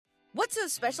What's so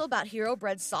special about Hero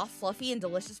Bread's soft, fluffy, and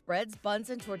delicious breads, buns,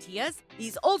 and tortillas?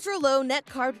 These ultra-low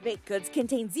net-carb baked goods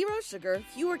contain zero sugar,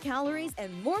 fewer calories,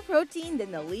 and more protein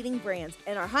than the leading brands,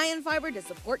 and are high in fiber to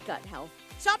support gut health.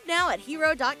 Shop now at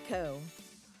hero.co.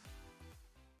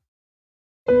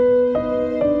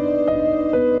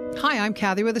 Hi, I'm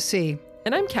Kathy with a C.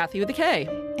 And I'm Kathy with a K.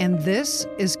 And this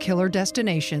is Killer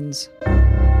Destinations.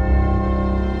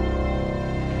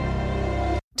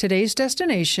 Today's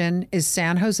destination is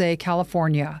San Jose,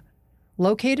 California.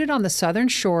 Located on the southern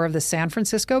shore of the San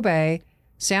Francisco Bay,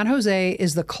 San Jose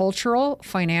is the cultural,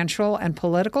 financial, and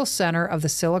political center of the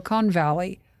Silicon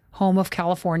Valley, home of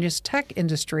California's tech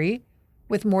industry,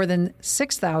 with more than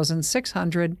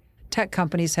 6,600 tech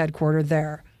companies headquartered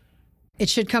there. It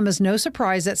should come as no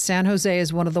surprise that San Jose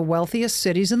is one of the wealthiest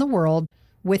cities in the world,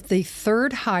 with the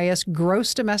third highest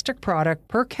gross domestic product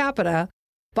per capita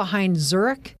behind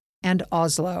Zurich and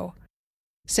Oslo.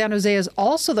 San Jose is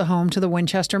also the home to the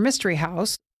Winchester Mystery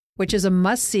House, which is a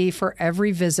must-see for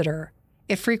every visitor.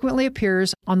 It frequently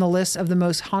appears on the list of the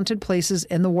most haunted places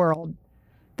in the world.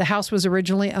 The house was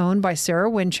originally owned by Sarah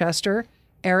Winchester,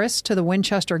 heiress to the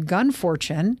Winchester gun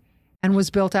fortune, and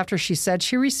was built after she said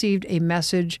she received a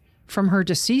message from her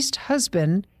deceased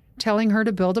husband telling her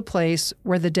to build a place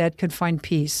where the dead could find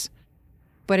peace.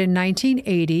 But in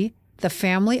 1980, the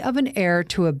family of an heir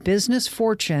to a business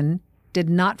fortune did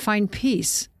not find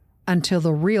peace until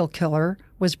the real killer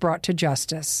was brought to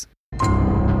justice.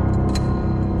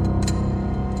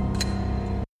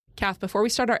 Kath, before we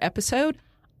start our episode,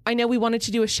 I know we wanted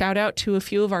to do a shout out to a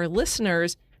few of our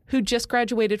listeners who just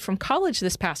graduated from college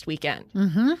this past weekend.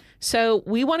 So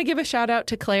we want to give a shout out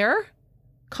to Claire,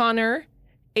 Connor,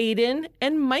 Aiden,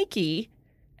 and Mikey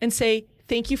and say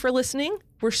thank you for listening.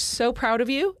 We're so proud of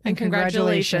you and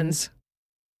congratulations.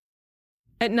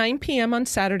 At 9 p.m. on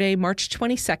Saturday, March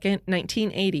 22nd,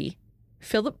 1980,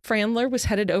 Philip Frandler was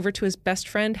headed over to his best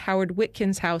friend Howard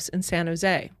Witkin's house in San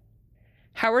Jose.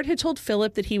 Howard had told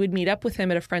Philip that he would meet up with him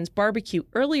at a friend's barbecue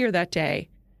earlier that day,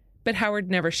 but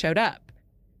Howard never showed up.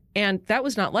 And that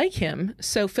was not like him,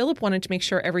 so Philip wanted to make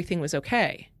sure everything was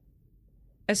okay.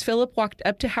 As Philip walked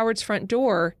up to Howard's front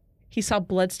door, he saw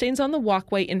bloodstains on the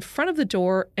walkway in front of the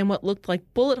door and what looked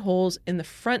like bullet holes in the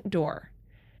front door.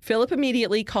 Philip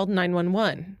immediately called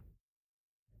 911.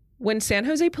 When San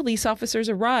Jose police officers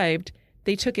arrived,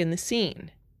 they took in the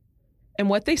scene. And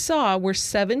what they saw were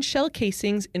 7 shell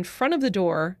casings in front of the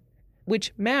door,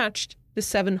 which matched the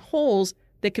 7 holes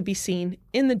that could be seen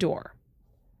in the door.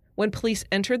 When police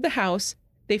entered the house,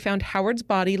 they found Howard's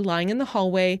body lying in the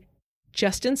hallway,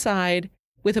 just inside,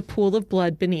 with a pool of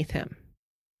blood beneath him.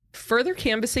 Further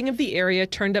canvassing of the area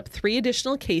turned up 3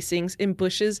 additional casings in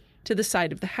bushes to the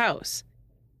side of the house.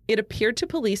 It appeared to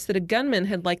police that a gunman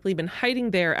had likely been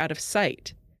hiding there out of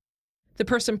sight. The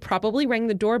person probably rang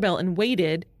the doorbell and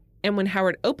waited, and when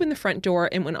Howard opened the front door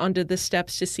and went onto the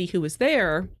steps to see who was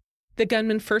there, the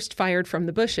gunman first fired from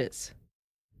the bushes.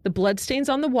 The bloodstains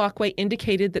on the walkway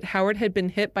indicated that Howard had been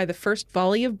hit by the first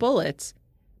volley of bullets,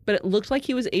 but it looked like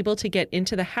he was able to get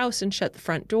into the house and shut the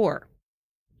front door.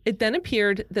 It then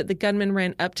appeared that the gunman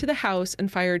ran up to the house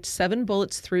and fired 7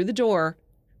 bullets through the door,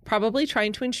 probably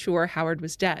trying to ensure Howard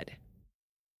was dead.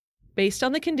 Based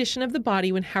on the condition of the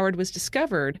body when Howard was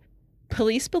discovered,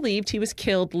 police believed he was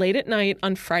killed late at night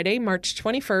on Friday, March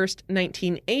 21st,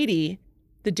 1980,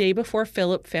 the day before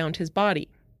Philip found his body.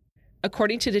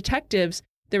 According to detectives,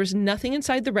 there was nothing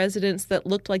inside the residence that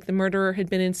looked like the murderer had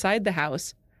been inside the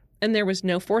house, and there was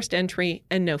no forced entry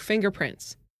and no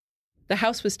fingerprints. The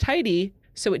house was tidy,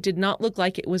 so it did not look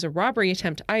like it was a robbery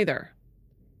attempt either.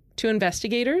 To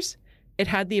investigators, it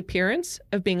had the appearance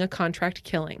of being a contract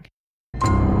killing.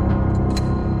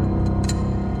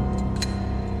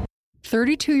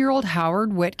 32-year-old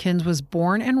Howard Witkin was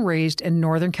born and raised in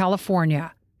Northern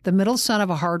California, the middle son of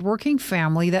a hardworking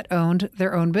family that owned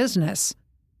their own business.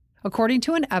 According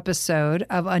to an episode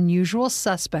of Unusual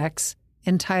Suspects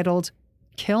entitled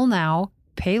Kill Now,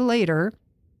 Pay Later,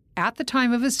 at the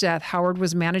time of his death, Howard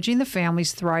was managing the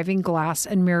family's thriving glass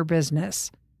and mirror business.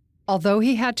 Although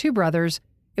he had 2 brothers,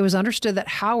 it was understood that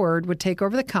Howard would take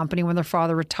over the company when their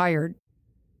father retired.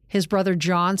 His brother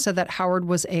John said that Howard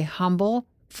was a humble,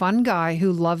 fun guy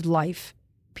who loved life.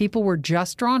 People were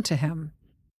just drawn to him.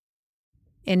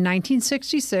 In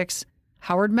 1966,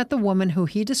 Howard met the woman who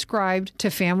he described to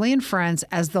family and friends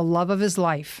as the love of his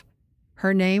life.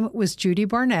 Her name was Judy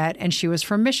Barnett, and she was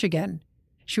from Michigan.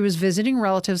 She was visiting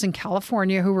relatives in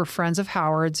California who were friends of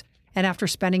Howard's, and after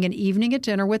spending an evening at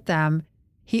dinner with them,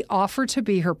 he offered to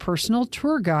be her personal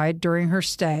tour guide during her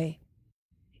stay.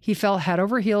 He fell head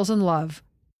over heels in love.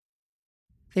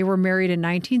 They were married in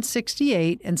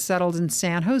 1968 and settled in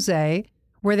San Jose,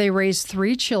 where they raised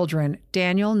 3 children,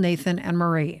 Daniel, Nathan, and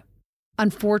Marie.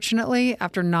 Unfortunately,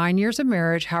 after 9 years of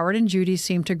marriage, Howard and Judy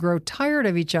seemed to grow tired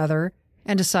of each other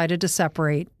and decided to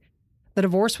separate. The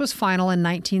divorce was final in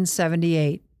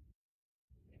 1978.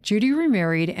 Judy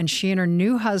remarried, and she and her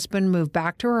new husband moved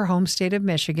back to her home state of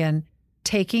Michigan,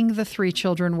 taking the 3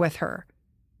 children with her.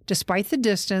 Despite the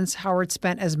distance, Howard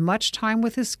spent as much time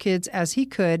with his kids as he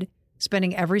could,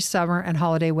 spending every summer and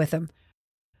holiday with them.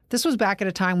 This was back at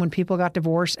a time when people got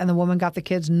divorced and the woman got the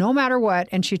kids no matter what,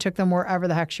 and she took them wherever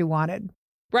the heck she wanted.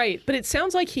 Right. But it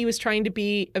sounds like he was trying to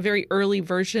be a very early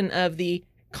version of the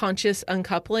conscious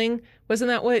uncoupling. Wasn't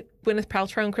that what Gwyneth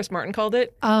Paltrow and Chris Martin called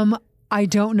it? I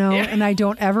don't know, and I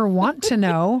don't ever want to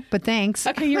know, but thanks.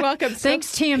 Okay, you're welcome. Thanks,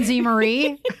 TMZ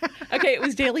Marie. Okay, it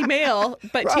was Daily Mail,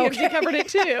 but TMZ covered it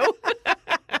too.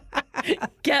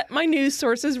 Get my news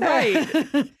sources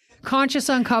right. Conscious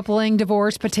uncoupling,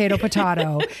 divorce, potato.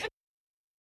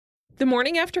 The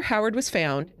morning after Howard was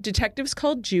found, detectives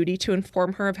called Judy to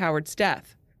inform her of Howard's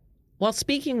death. While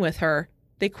speaking with her,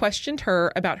 they questioned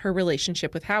her about her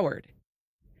relationship with Howard.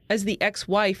 As the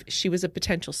ex-wife, she was a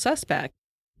potential suspect,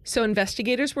 so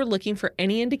investigators were looking for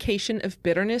any indication of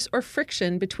bitterness or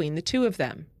friction between the two of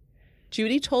them.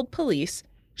 Judy told police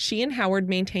she and Howard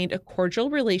maintained a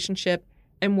cordial relationship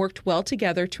and worked well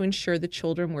together to ensure the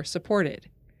children were supported.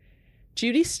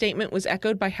 Judy's statement was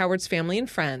echoed by Howard's family and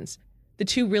friends. The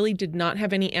two really did not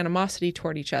have any animosity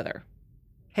toward each other.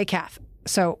 Hey, Kath.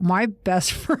 So my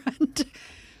best friend,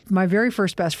 my very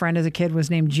first best friend as a kid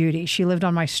was named Judy. She lived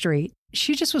on my street.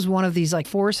 She just was one of these like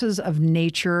forces of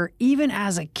nature, even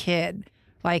as a kid.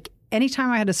 Like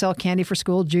anytime I had to sell candy for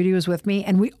school, Judy was with me,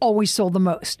 and we always sold the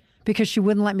most because she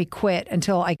wouldn't let me quit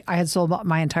until I had sold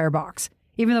my entire box,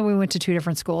 even though we went to 2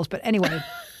 different schools. But anyway,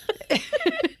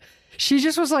 she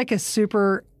just was like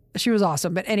she was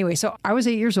awesome. But anyway, so I was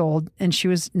 8 years old and she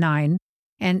was 9,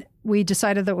 and we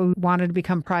decided that we wanted to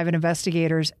become private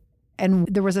investigators. And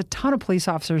there was a ton of police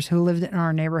officers who lived in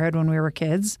our neighborhood when we were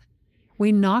kids.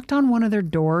 We knocked on one of their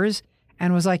doors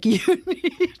and was like, you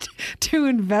need to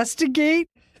investigate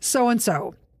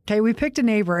so-and-so. Okay, we picked a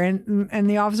neighbor, and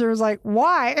the officer was like,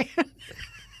 why?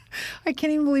 I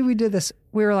can't even believe we did this.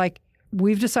 We were like,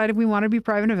 we've decided we want to be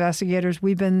private investigators.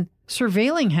 We've been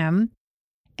surveilling him,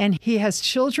 and he has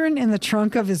children in the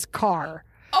trunk of his car.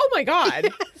 Oh, my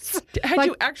God. Yes. Had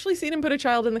you actually seen him put a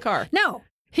child in the car? No.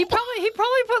 He probably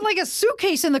put like a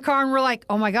suitcase in the car, and we're like,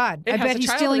 oh my God, I bet he's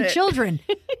stealing children.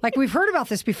 Like, we've heard about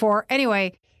this before.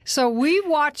 Anyway, so we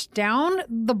watched down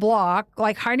the block,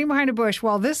 like hiding behind a bush,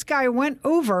 while this guy went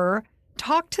over,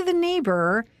 talked to the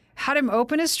neighbor, had him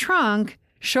open his trunk,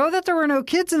 show that there were no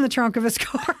kids in the trunk of his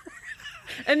car.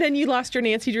 And then you lost your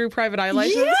Nancy Drew private eye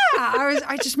license? Yeah.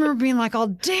 I just remember being like, oh,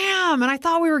 damn. And I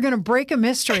thought we were going to break a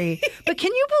mystery. But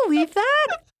can you believe that?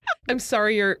 I'm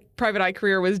sorry your private eye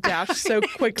career was dashed so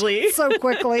quickly. So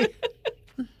quickly.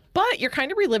 But you're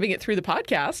kind of reliving it through the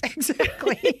podcast.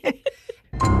 Exactly.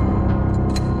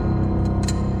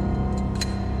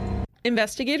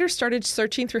 Investigators started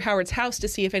searching through Howard's house to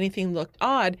see if anything looked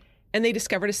odd, and they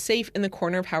discovered a safe in the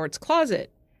corner of Howard's closet.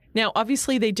 Now,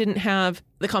 obviously, they didn't have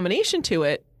the combination to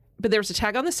it, but there was a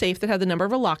tag on the safe that had the number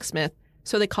of a locksmith,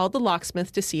 so they called the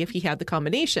locksmith to see if he had the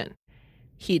combination.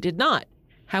 He did not.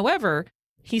 However,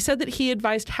 he said that he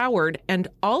advised Howard and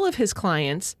all of his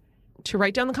clients to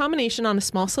write down the combination on a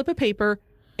small slip of paper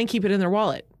and keep it in their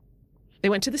wallet. They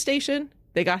went to the station.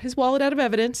 They got his wallet out of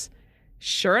evidence.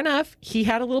 Sure enough, he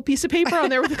had a little piece of paper on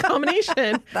there with the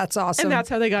combination. That's awesome. And that's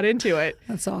how they got into it.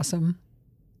 That's awesome.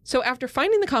 So after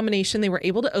finding the combination, they were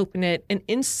able to open it, and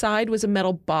inside was a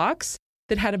metal box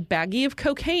that had a baggie of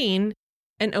cocaine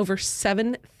and over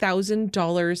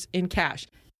 $7,000 in cash.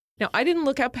 Now, I didn't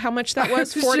look up how much that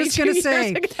was 42 years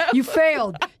ago. You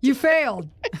failed. You failed.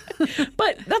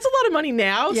 But that's a lot of money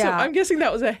now, Yeah. so I'm guessing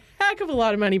that was a heck of a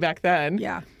lot of money back then.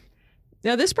 Yeah.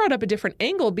 Now, this brought up a different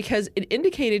angle because it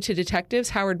indicated to detectives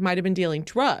Howard might have been dealing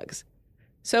drugs.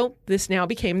 So this now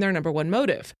became their number one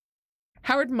motive.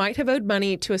 Howard might have owed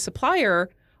money to a supplier,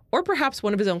 or perhaps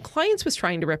one of his own clients was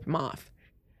trying to rip him off.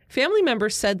 Family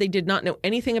members said they did not know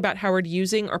anything about Howard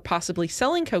using or possibly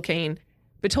selling cocaine,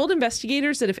 but told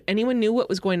investigators that if anyone knew what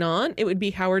was going on, it would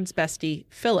be Howard's bestie,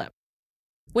 Philip.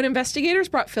 When investigators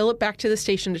brought Philip back to the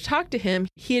station to talk to him,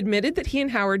 he admitted that he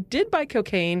and Howard did buy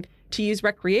cocaine to use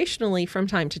recreationally from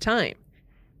time to time.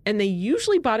 And they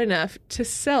usually bought enough to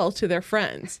sell to their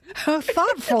friends. How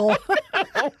thoughtful.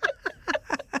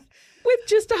 With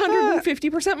just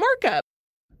 150% markup.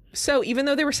 So even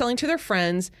though they were selling to their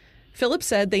friends, Philip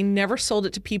said they never sold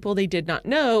it to people they did not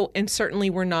know and certainly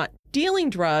were not dealing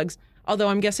drugs, although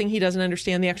I'm guessing he doesn't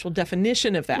understand the actual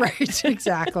definition of that. Right,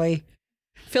 exactly.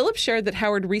 Philip shared that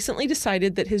Howard recently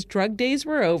decided that his drug days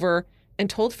were over and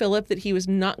told Philip that he was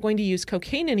not going to use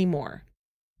cocaine anymore.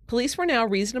 Police were now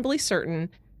reasonably certain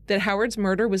that Howard's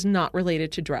murder was not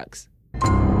related to drugs.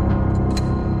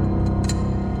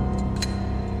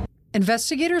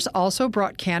 Investigators also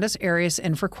brought Candace Arias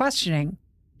in for questioning.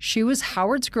 She was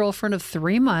Howard's girlfriend of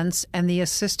 3 months and the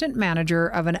assistant manager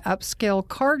of an upscale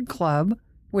card club,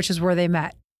 which is where they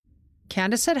met.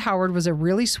 Candace said Howard was a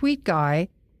really sweet guy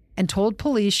and told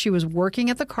police she was working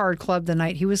at the card club the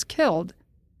night he was killed.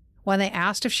 When they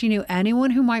asked if she knew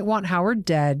anyone who might want Howard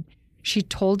dead, she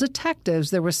told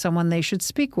detectives there was someone they should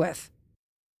speak with.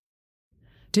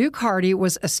 Duke Hardy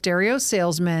was a stereo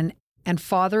salesman and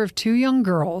father of 2 young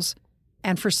girls,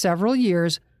 and for several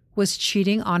years was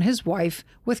cheating on his wife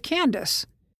with Candace.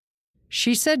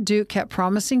 She said Duke kept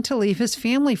promising to leave his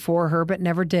family for her but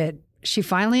never did. She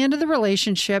finally ended the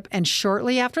relationship, and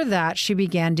shortly after that, she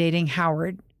began dating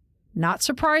Howard. Not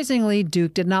surprisingly,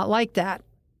 Duke did not like that.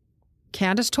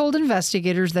 Candace told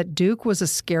investigators that Duke was a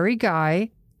scary guy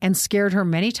and scared her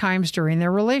many times during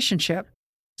their relationship.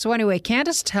 So anyway,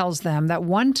 Candace tells them that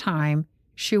one time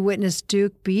she witnessed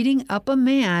Duke beating up a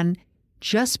man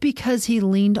just because he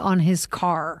leaned on his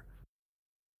car.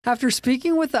 After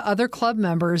speaking with the other club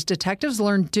members, detectives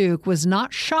learned Duke was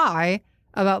not shy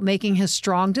about making his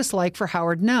strong dislike for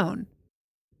Howard known.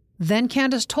 Then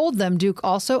Candace told them Duke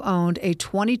also owned a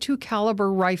 .22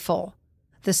 caliber rifle,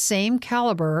 the same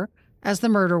caliber as the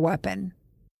murder weapon.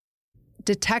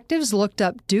 Detectives looked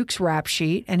up Duke's rap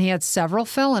sheet, and he had several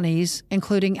felonies,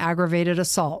 including aggravated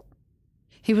assault.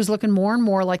 He was looking more and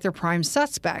more like their prime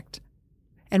suspect.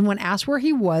 And when asked where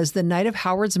he was the night of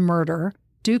Howard's murder,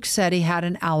 Duke said he had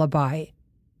an alibi.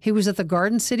 He was at the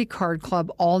Garden City Card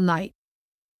Club all night.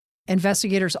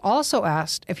 Investigators also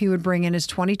asked if he would bring in his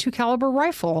 .22 caliber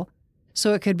rifle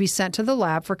so it could be sent to the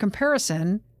lab for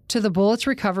comparison to the bullets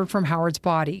recovered from Howard's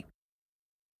body.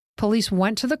 Police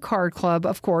went to the card club,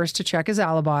 of course, to check his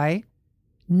alibi.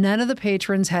 None of the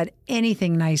patrons had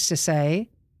anything nice to say,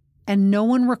 and no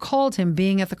one recalled him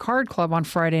being at the card club on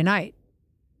Friday night.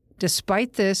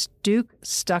 Despite this, Duke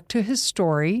stuck to his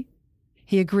story.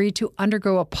 He agreed to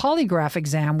undergo a polygraph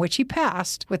exam, which he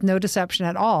passed with no deception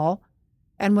at all.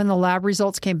 And when the lab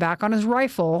results came back on his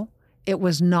rifle, it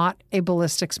was not a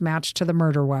ballistics match to the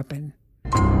murder weapon.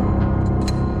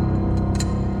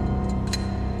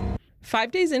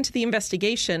 5 days into the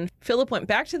investigation, Philip went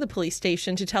back to the police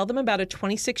station to tell them about a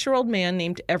 26-year-old man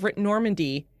named Everett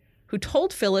Normandy, who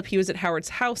told Philip he was at Howard's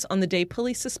house on the day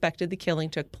police suspected the killing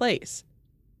took place.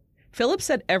 Philip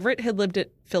said Everett had lived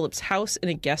at Philip's house in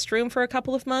a guest room for a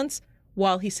couple of months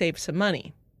while he saved some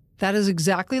money. That is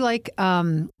exactly like,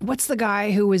 what's the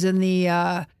guy who was in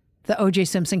the O.J.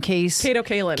 Simpson case? Cato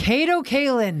Kalin. Cato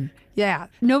Kalin. Yeah.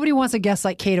 Nobody wants to guess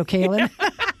like Cato Kalin.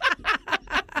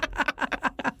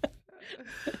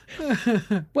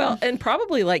 Well, and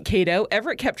probably like Cato,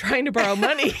 Everett kept trying to borrow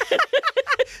money.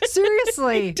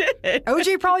 Seriously. He did.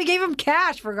 O.J. probably gave him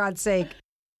cash, for God's sake.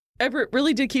 Everett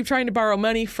really did keep trying to borrow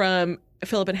money from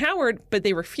Philip and Howard, but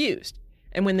they refused.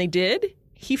 And when they did,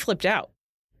 he flipped out.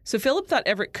 So Philip thought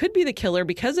Everett could be the killer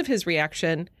because of his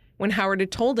reaction when Howard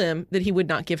had told him that he would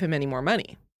not give him any more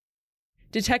money.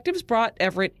 Detectives brought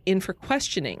Everett in for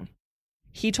questioning.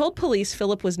 He told police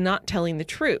Philip was not telling the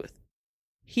truth.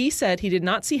 He said he did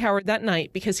not see Howard that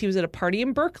night because he was at a party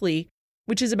in Berkeley,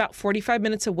 which is about 45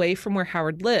 minutes away from where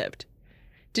Howard lived.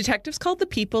 Detectives called the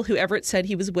people who Everett said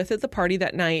he was with at the party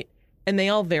that night, and they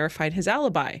all verified his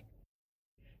alibi.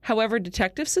 However,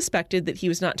 detectives suspected that he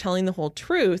was not telling the whole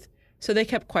truth, so they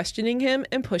kept questioning him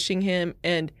and pushing him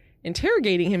and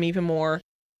interrogating him even more,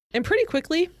 and pretty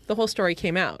quickly, the whole story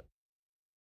came out.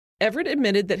 Everett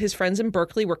admitted that his friends in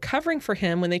Berkeley were covering for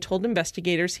him when they told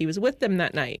investigators he was with them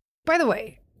that night. By the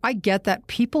way, I get that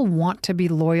people want to be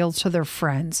loyal to their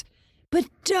friends, but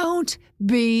don't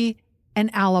be an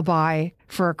alibi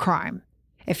for a crime.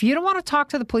 If you don't want to talk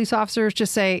to the police officers,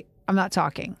 just say, I'm not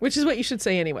talking. Which is what you should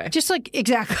say anyway. Just like,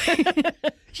 exactly.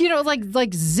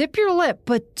 like zip your lip,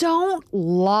 but don't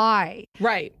lie.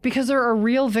 Right. Because there are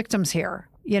real victims here.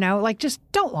 Just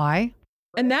don't lie.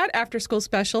 And that after school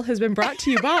special has been brought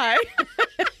to you by...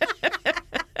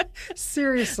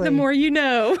 Seriously. The more you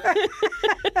know.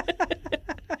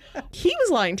 He was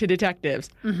lying to detectives.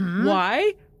 Mm-hmm.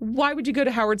 Why? Why would you go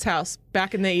to Howard's house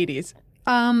back in the 80s?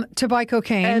 To buy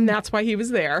cocaine. And that's why he was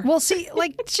there. Well, see,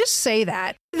 just say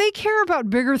that. They care about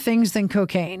bigger things than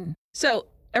cocaine. So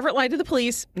Everett lied to the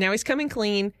police. Now he's coming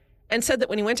clean and said that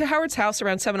when he went to Howard's house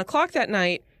around 7 o'clock that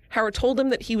night, Howard told him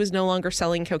that he was no longer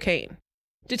selling cocaine.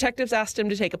 Detectives asked him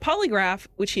to take a polygraph,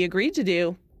 which he agreed to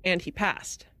do, and he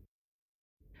passed.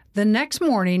 The next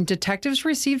morning, detectives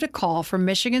received a call from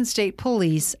Michigan State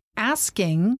Police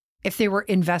asking if they were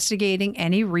investigating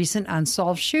any recent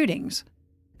unsolved shootings.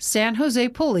 San Jose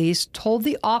Police told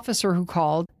the officer who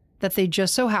called that they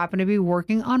just so happened to be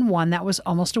working on one that was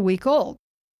almost a week old.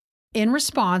 In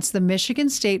response, the Michigan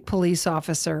State Police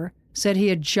officer said he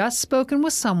had just spoken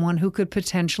with someone who could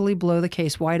potentially blow the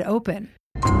case wide open.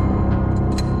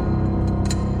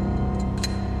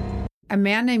 A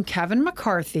man named Kevin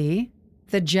McCarthy,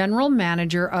 the general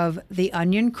manager of the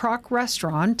Onion Crock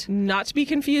restaurant. Not to be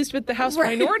confused with the House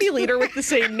Minority Leader with the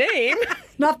same name.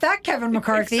 Not that Kevin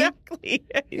McCarthy.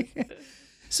 Exactly.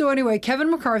 So anyway, Kevin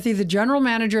McCarthy, the general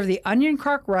manager of the Onion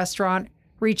Crock restaurant,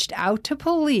 reached out to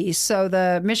police, so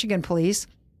the Michigan police,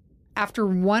 after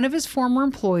one of his former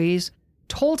employees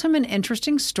told him an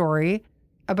interesting story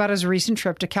about his recent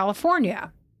trip to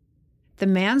California. The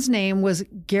man's name was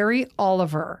Gary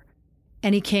Oliver,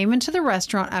 and he came into the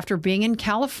restaurant after being in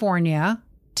California,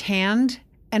 tanned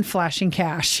and flashing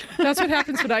cash. That's what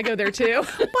happens when I go there, too.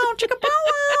 Bow, chicka, bow,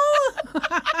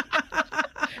 wow.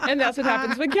 And that's what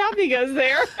happens when Kathy goes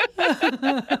there.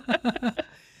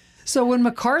 So when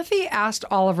McCarthy asked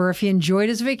Oliver if he enjoyed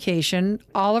his vacation,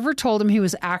 Oliver told him he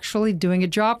was actually doing a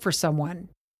job for someone.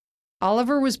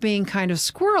 Oliver was being kind of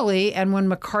squirrely, and when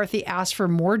McCarthy asked for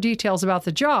more details about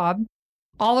the job,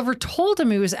 Oliver told him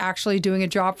he was actually doing a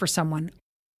job for someone.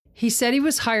 He said he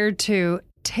was hired to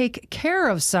take care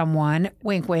of someone,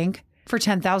 wink, wink, for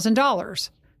 $10,000.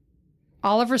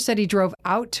 Oliver said he drove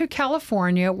out to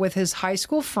California with his high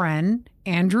school friend,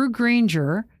 Andrew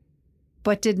Granger,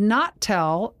 but did not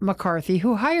tell McCarthy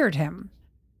who hired him.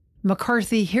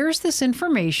 McCarthy hears this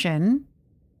information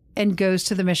and goes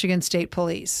to the Michigan State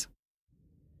Police.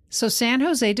 So San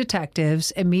Jose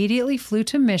detectives immediately flew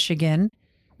to Michigan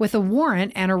with a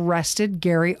warrant and arrested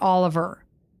Gary Oliver.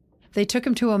 They took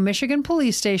him to a Michigan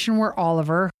police station where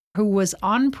Oliver, who was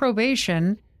on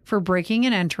probation for breaking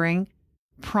and entering,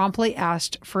 promptly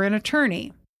asked for an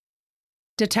attorney.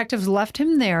 Detectives left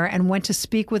him there and went to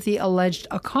speak with the alleged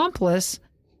accomplice,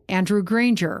 Andrew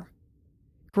Granger.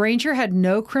 Granger had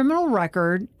no criminal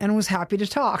record and was happy to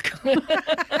talk.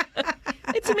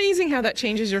 It's amazing how that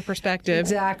changes your perspective.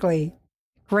 Exactly.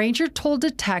 Granger told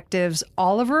detectives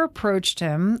Oliver approached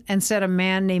him and said a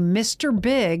man named Mr.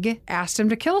 Big asked him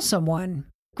to kill someone.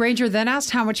 Granger then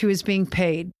asked how much he was being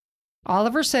paid.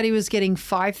 Oliver said he was getting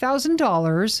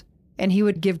 $5,000 and he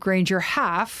would give Granger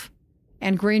half,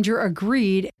 and Granger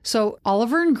agreed. So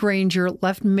Oliver and Granger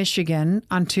left Michigan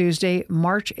on Tuesday,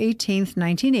 March 18th,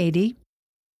 1980.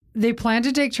 They planned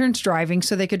to take turns driving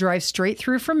so they could drive straight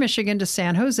through from Michigan to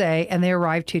San Jose, and they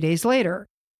arrived 2 days later.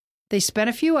 They spent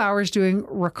a few hours doing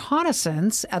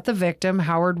reconnaissance at the victim,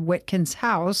 Howard Witkin's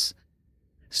house,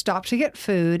 stopped to get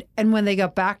food, and when they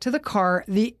got back to the car,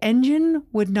 the engine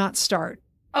would not start.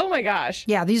 Oh my gosh.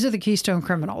 Yeah, these are the Keystone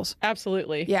criminals.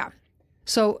 Absolutely. Yeah.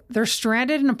 So they're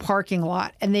stranded in a parking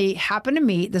lot, and they happen to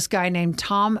meet this guy named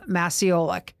Tom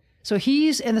Masiolik. So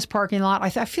he's in this parking lot.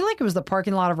 I feel like it was the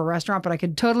parking lot of a restaurant, but I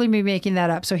could totally be making that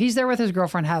up. So he's there with his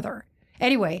girlfriend, Heather.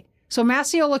 Anyway, so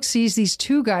Masiolik sees these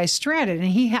two guys stranded, and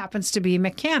he happens to be a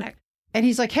mechanic. And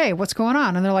he's like, hey, what's going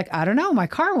on? And they're like, I don't know. My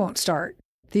car won't start.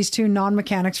 These two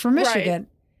non-mechanics from Michigan. Right.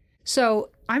 So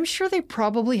I'm sure they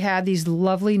probably had these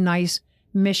lovely, nice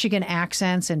Michigan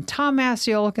accents, and Tom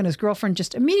Masiolik and his girlfriend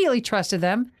just immediately trusted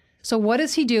them. So what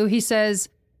does he do? He says,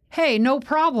 hey, no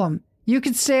problem. You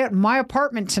can stay at my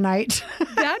apartment tonight.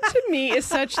 That to me is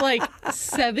such like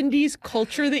 70s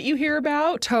culture that you hear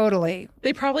about. Totally.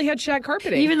 They probably had shag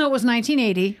carpeting. Even though it was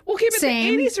 1980. Well, okay, but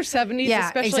same. The 80s or 70s,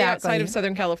 especially outside of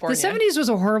Southern California. The 70s was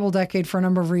a horrible decade for a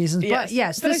number of reasons. Yes. But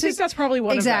yes, but I think that's probably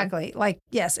one exactly. of them. Like,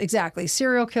 yes, exactly.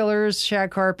 Serial killers, shag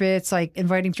carpets, like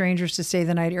inviting strangers to stay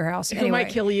the night at your house. Who might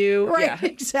kill you. Right, yeah.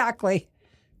 Exactly.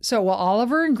 So while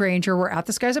Oliver and Granger were at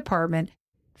this guy's apartment,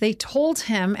 they told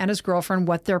him and his girlfriend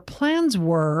what their plans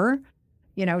were,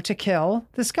 to kill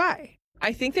this guy.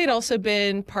 I think they'd also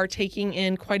been partaking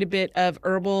in quite a bit of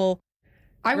herbal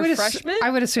refreshment.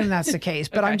 I would assume that's the case,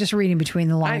 but Okay. I'm just reading between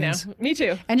the lines. I know. Me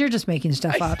too. And you're just making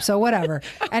stuff up, so whatever.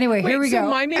 Anyway, Wait, here we go. So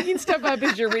my making stuff up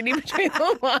is you're reading between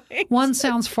the lines. One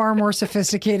sounds far more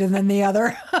sophisticated than the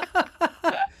other.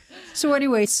 So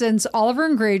anyway, since Oliver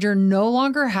and Granger no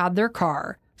longer had their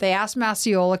car, they asked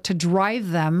Masiolik to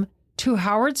drive them to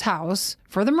Howard's house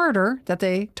for the murder that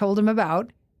they told him about,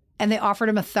 and they offered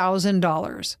him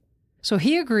 $1,000. So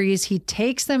he agrees, he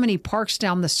takes them, and he parks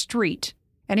down the street,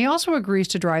 and he also agrees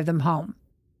to drive them home.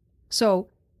 So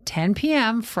 10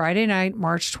 p.m. Friday night,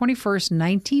 March 21st,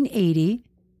 1980,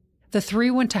 the three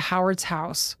went to Howard's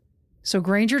house. So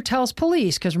Granger tells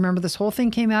police, because remember this whole thing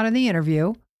came out in the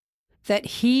interview, that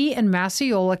he and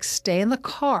Maciolik stay in the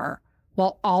car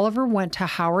while Oliver went to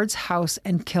Howard's house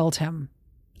and killed him.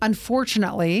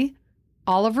 Unfortunately,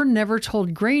 Oliver never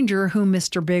told Granger who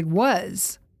Mr. Big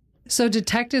was, so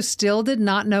detectives still did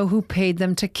not know who paid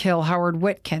them to kill Howard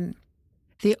Witkin.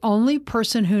 The only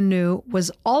person who knew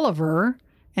was Oliver,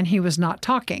 and he was not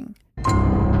talking.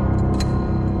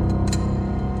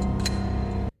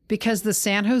 Because the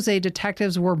San Jose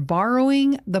detectives were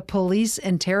borrowing the police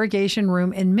interrogation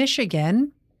room in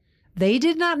Michigan, they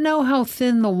did not know how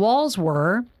thin the walls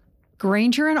were.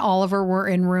 Granger and Oliver were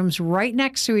in rooms right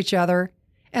next to each other,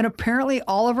 and apparently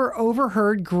Oliver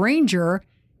overheard Granger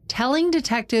telling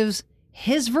detectives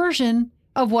his version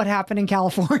of what happened in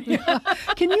California.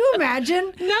 Can you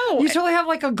imagine? No. You totally have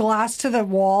like a glass to the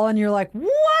wall and you're like,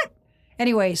 what?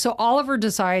 Anyway, so Oliver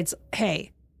decides,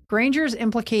 hey, Granger's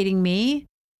implicating me.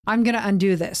 I'm going to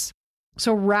undo this.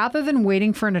 So rather than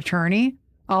waiting for an attorney,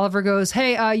 Oliver goes,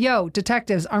 hey, yo,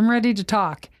 detectives, I'm ready to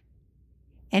talk.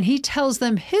 And he tells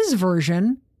them his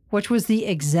version, which was the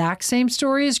exact same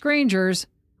story as Granger's,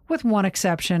 with one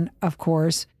exception, of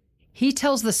course. He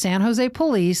tells the San Jose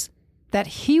police that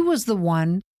he was the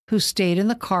one who stayed in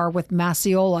the car with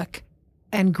Maciolik,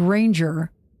 and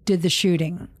Granger did the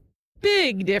shooting.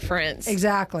 Big difference.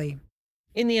 Exactly.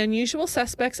 In the Unusual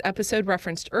Suspects episode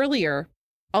referenced earlier,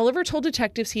 Oliver told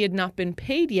detectives he had not been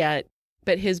paid yet,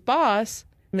 but his boss,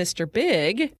 Mr.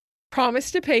 Big,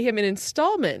 promised to pay him in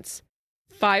installments,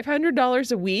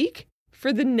 $500 a week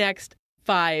for the next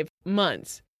 5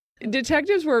 months.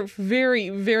 Detectives were very,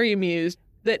 very amused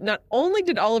that not only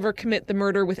did Oliver commit the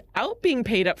murder without being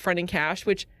paid up front in cash,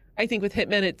 which I think with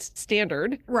hitmen it's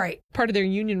standard. Right. Part of their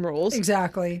union rules.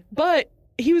 Exactly. But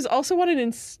he was also on an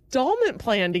installment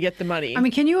plan to get the money. I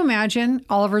mean, can you imagine?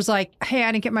 Oliver's like, hey,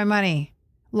 I didn't get my money.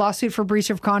 Lawsuit for breach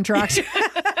of contract.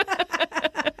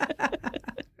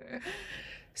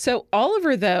 So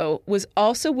Oliver, though, was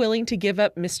also willing to give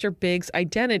up Mr. Big's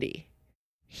identity.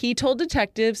 He told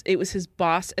detectives it was his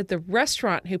boss at the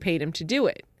restaurant who paid him to do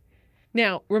it.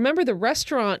 Now, remember the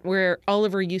restaurant where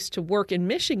Oliver used to work in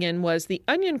Michigan was the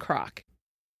Onion Crock.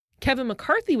 Kevin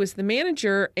McCarthy was the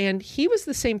manager, and he was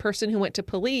the same person who went to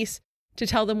police to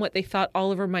tell them what they thought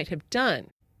Oliver might have done.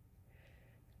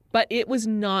 But it was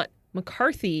not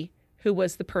McCarthy who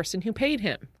was the person who paid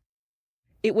him.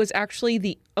 It was actually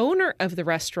the owner of the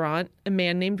restaurant, a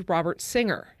man named Robert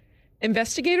Singer.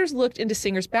 Investigators looked into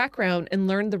Singer's background and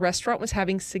learned the restaurant was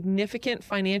having significant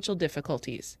financial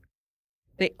difficulties.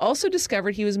 They also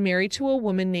discovered he was married to a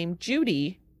woman named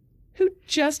Judy, who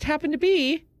just happened to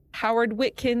be Howard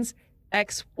Witkin's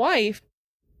ex-wife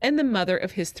and the mother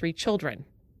of his 3 children.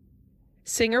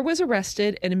 Singer was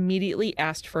arrested and immediately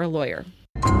asked for a lawyer.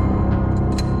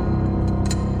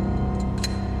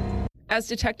 As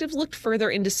detectives looked further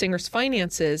into Singer's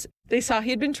finances, they saw he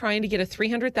had been trying to get a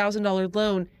 $300,000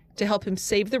 loan to help him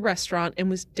save the restaurant and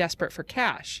was desperate for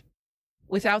cash.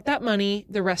 Without that money,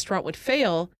 the restaurant would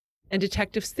fail, and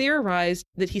detectives theorized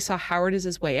that he saw Howard as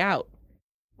his way out.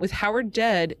 With Howard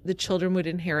dead, the children would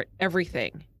inherit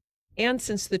everything. And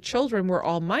since the children were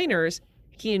all minors,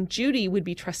 he and Judy would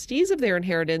be trustees of their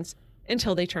inheritance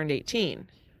until they turned 18.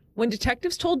 When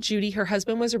detectives told Judy her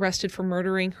husband was arrested for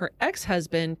murdering her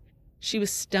ex-husband, she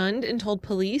was stunned and told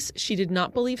police she did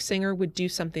not believe Singer would do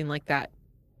something like that.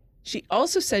 She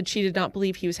also said she did not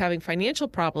believe he was having financial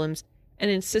problems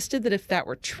and insisted that if that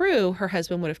were true, her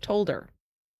husband would have told her.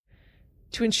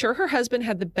 To ensure her husband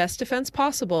had the best defense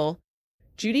possible,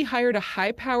 Judy hired a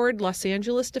high-powered Los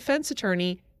Angeles defense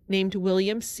attorney named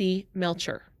William C.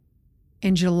 Melcher.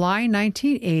 In July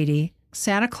 1980,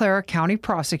 Santa Clara County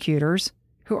prosecutors,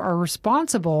 who are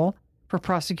responsible for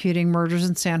prosecuting murders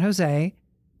in San Jose,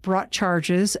 brought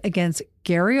charges against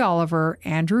Gary Oliver,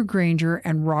 Andrew Granger,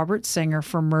 and Robert Singer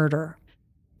for murder.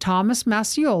 Thomas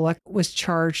Maciolik was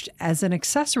charged as an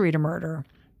accessory to murder.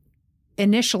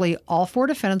 Initially, all 4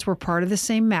 defendants were part of the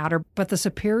same matter, but the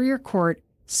Superior Court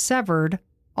severed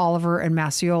Oliver and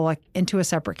Maciolik into a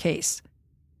separate case.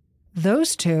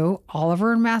 Those 2,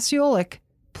 Oliver and Maciolik,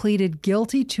 pleaded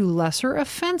guilty to lesser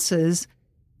offenses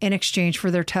in exchange for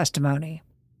their testimony.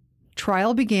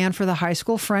 Trial began for the high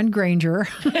school friend Granger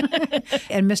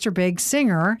and Mr. Big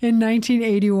Singer in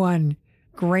 1981.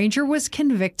 Granger was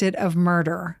convicted of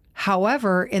murder.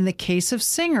 However, in the case of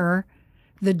Singer,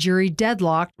 the jury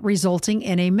deadlocked, resulting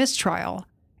in a mistrial.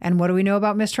 And what do we know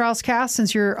about mistrials, Cass,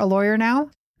 since you're a lawyer now?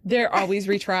 They're always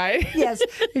retried. Yes,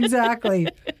 exactly.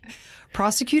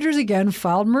 Prosecutors again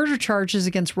filed murder charges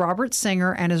against Robert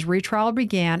Singer, and his retrial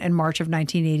began in March of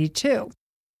 1982.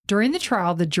 During the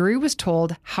trial, the jury was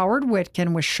told Howard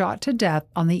Witkin was shot to death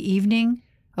on the evening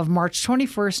of March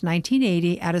 21st,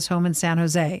 1980, at his home in San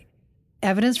Jose.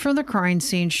 Evidence from the crime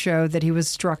scene showed that he was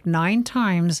struck 9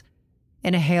 times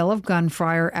in a hail of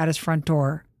gunfire at his front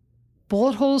door.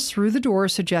 Bullet holes through the door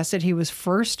suggested he was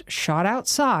first shot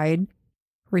outside,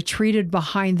 retreated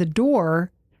behind the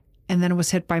door, and then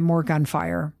was hit by more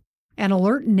gunfire. An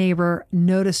alert neighbor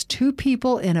noticed 2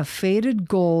 people in a faded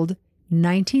gold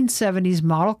 1970s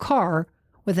model car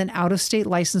with an out-of-state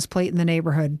license plate in the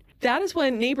neighborhood. That is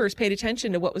when neighbors paid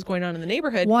attention to what was going on in the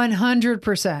neighborhood.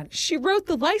 100%. She wrote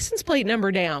the license plate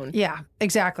number down. Yeah,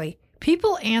 exactly.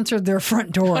 People answered their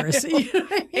front doors. You know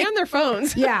what I mean? And their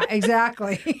phones. Yeah,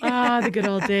 exactly. The good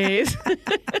old days.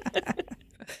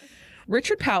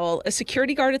 Richard Powell, a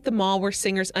security guard at the mall where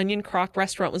Singer's Onion Crock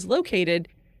restaurant was located,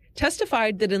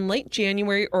 testified that in late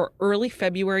January or early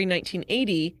February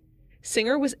 1980,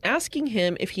 Singer was asking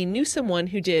him if he knew someone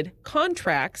who did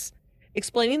contracts,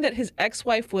 explaining that his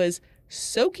ex-wife was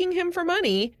soaking him for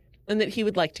money and that he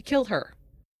would like to kill her.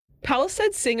 Powell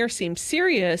said Singer seemed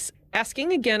serious,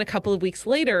 asking again a couple of weeks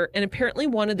later, and apparently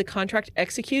wanted the contract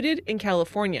executed in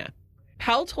California.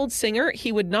 Powell told Singer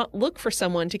he would not look for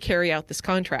someone to carry out this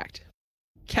contract.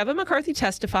 Kevin McCarthy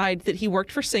testified that he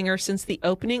worked for Singer since the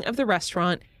opening of the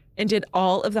restaurant and did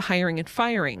all of the hiring and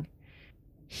firing.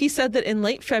 He said that in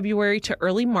late February to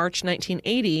early March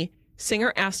 1980,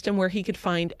 Singer asked him where he could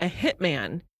find a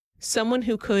hitman, someone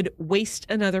who could waste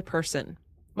another person.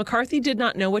 McCarthy did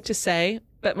not know what to say,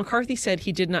 but McCarthy said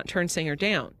he did not turn Singer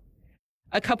down.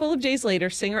 A couple of days later,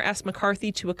 Singer asked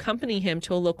McCarthy to accompany him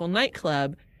to a local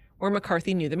nightclub where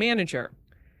McCarthy knew the manager.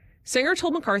 Singer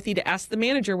told McCarthy to ask the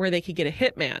manager where they could get a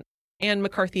hitman, and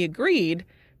McCarthy agreed,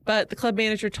 but the club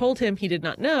manager told him he did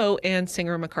not know, and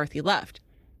Singer and McCarthy left.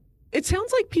 It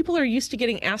sounds like people are used to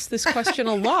getting asked this question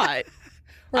a lot.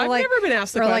 I've never been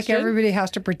asked the question. Or like everybody has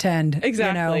to pretend.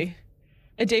 Exactly. You know?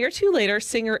 A day or two later,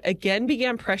 Singer again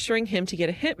began pressuring him to get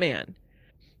a hitman.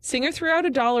 Singer threw out a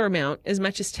dollar amount, as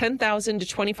much as $10,000 to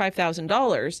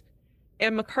 $25,000,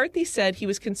 and McCarthy said he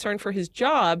was concerned for his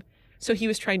job, so he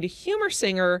was trying to humor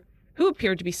Singer, who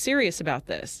appeared to be serious about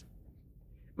this.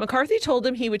 McCarthy told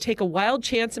him he would take a wild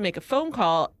chance and make a phone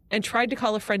call, and tried to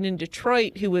call a friend in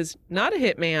Detroit who was not a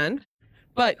hitman,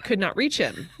 but could not reach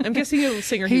him. I'm guessing it was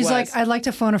Singer. He's like, I'd like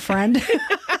to phone a friend.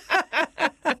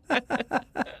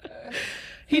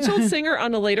 He told Singer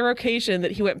on a later occasion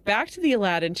that he went back to the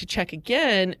Aladdin to check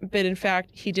again, but in fact,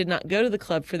 he did not go to the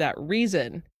club for that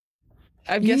reason.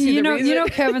 I'm guessing you know,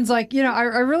 Kevin's like, I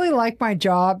really like my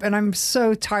job, and I'm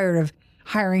so tired of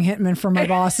hiring hitmen for my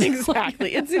bosses.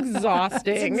 Exactly. It's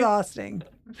exhausting. It's exhausting.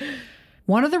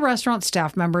 One of the restaurant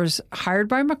staff members hired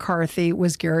by McCarthy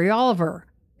was Gary Oliver,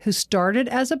 who started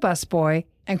as a busboy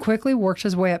and quickly worked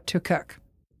his way up to cook.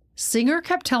 Singer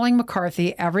kept telling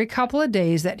McCarthy every couple of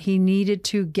days that he needed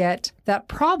to get that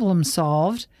problem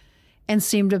solved and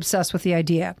seemed obsessed with the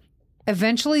idea.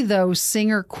 Eventually, though,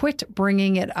 Singer quit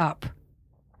bringing it up.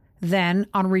 Then,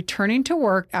 on returning to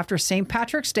work after St.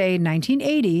 Patrick's Day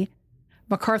 1980,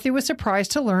 McCarthy was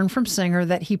surprised to learn from Singer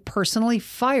that he personally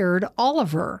fired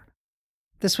Oliver.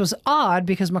 This was odd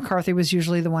because McCarthy was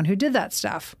usually the one who did that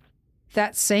stuff.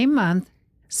 That same month,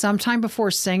 sometime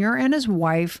before Singer and his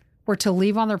wife were to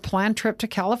leave on their planned trip to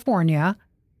California,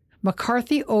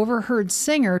 McCarthy overheard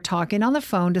Singer talking on the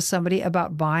phone to somebody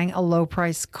about buying a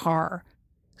low-priced car.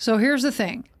 So here's the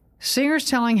thing. Singer's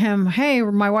telling him, hey,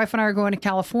 my wife and I are going to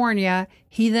California.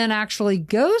 He then actually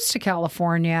goes to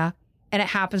California, and it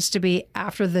happens to be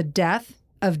after the death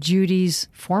of Judy's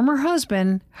former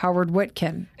husband, Howard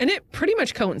Witkin. And it pretty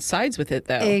much coincides with it,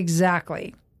 though.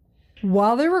 Exactly.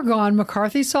 While they were gone,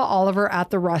 McCarthy saw Oliver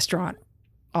at the restaurant.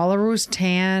 Oliver was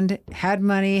tanned, had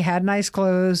money, had nice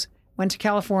clothes, went to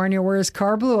California where his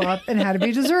car blew up and had to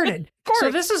be deserted.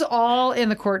 So this is all in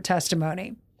the court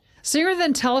testimony. Singer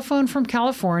then telephoned from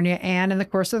California and in the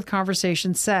course of the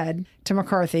conversation said to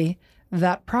McCarthy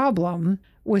that problem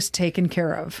was taken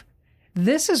care of.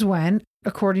 This is when,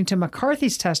 according to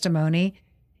McCarthy's testimony,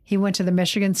 he went to the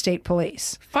Michigan State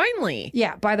Police. Finally.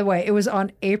 Yeah, by the way, it was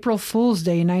on April Fool's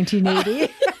Day,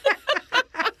 1980.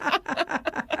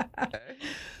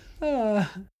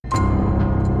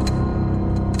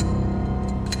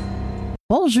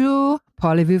 Bonjour,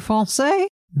 parlez-vous français?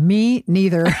 Me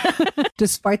neither,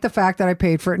 despite the fact that I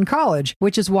paid for it in college,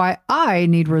 which is why I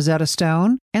need Rosetta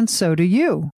Stone, and so do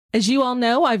you. As you all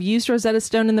know, I've used Rosetta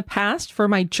Stone in the past for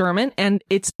my German, and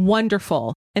it's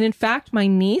wonderful. And in fact, my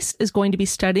niece is going to be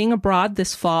studying abroad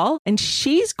this fall, and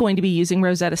she's going to be using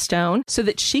Rosetta Stone so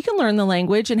that she can learn the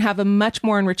language and have a much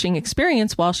more enriching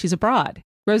experience while she's abroad.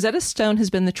 Rosetta Stone has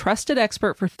been the trusted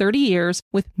expert for 30 years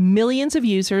with millions of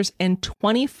users and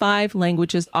 25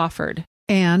 languages offered.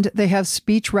 And they have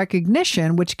speech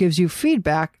recognition, which gives you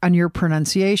feedback on your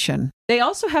pronunciation. They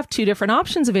also have 2 different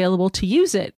options available to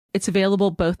use it. It's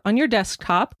available both on your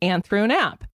desktop and through an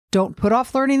app. Don't put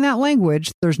off learning that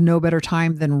language. There's no better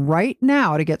time than right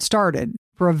now to get started.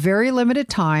 For a very limited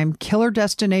time, Killer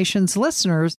Destinations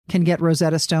listeners can get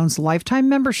Rosetta Stone's lifetime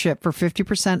membership for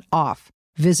 50% off.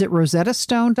 Visit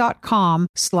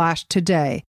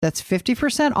rosettastone.com/today. That's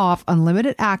 50% off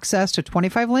unlimited access to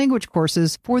 25 language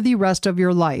courses for the rest of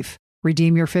your life.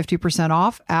 Redeem your 50%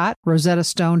 off at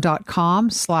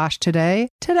rosettastone.com/today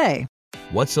today.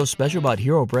 What's so special about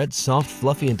Hero Bread's soft,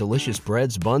 fluffy, and delicious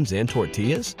breads, buns, and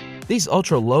tortillas? These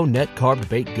ultra-low net-carb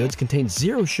baked goods contain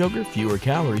zero sugar, fewer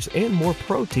calories, and more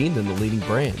protein than the leading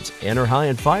brands, and are high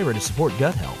in fiber to support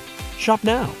gut health. Shop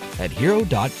now at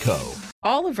hero.co.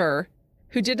 Oliver,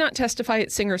 who did not testify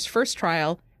at Singer's first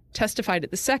trial, testified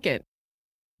at the second.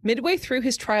 Midway through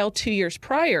his trial 2 years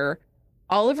prior,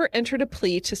 Oliver entered a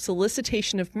plea to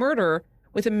solicitation of murder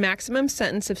with a maximum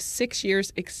sentence of 6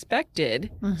 years expected,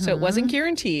 so it wasn't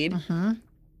guaranteed,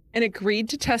 and agreed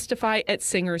to testify at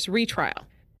Singer's retrial.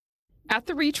 At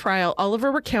the retrial,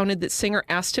 Oliver recounted that Singer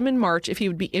asked him in March if he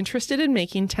would be interested in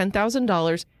making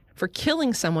 $10,000 for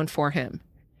killing someone for him.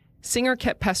 Singer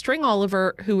kept pestering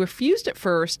Oliver, who refused at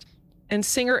first, and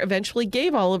Singer eventually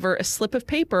gave Oliver a slip of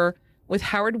paper with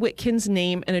Howard Witkin's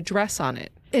name and address on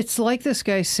it. It's like this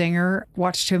guy Singer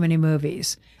watched too many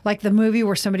movies. Like the movie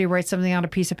where somebody writes something on a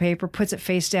piece of paper, puts it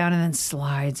face down, and then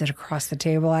slides it across the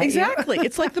table at Exactly.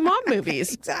 It's like the mob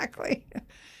movies. Exactly.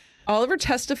 Oliver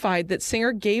testified that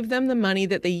Singer gave them the money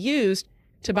that they used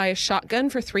to buy a shotgun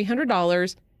for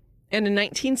 $300 and a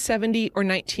 1970 or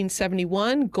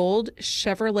 1971 gold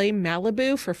Chevrolet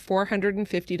Malibu for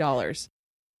 $450.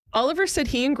 Oliver said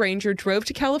he and Granger drove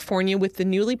to California with the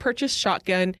newly purchased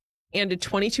shotgun and a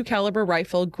 .22 caliber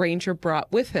rifle Granger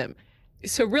brought with him.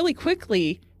 So really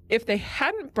quickly, if they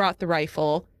hadn't brought the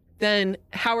rifle, then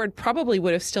Howard probably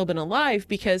would have still been alive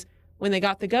because when they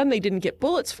got the gun, they didn't get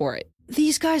bullets for it.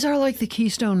 These guys are like the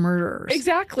Keystone murderers.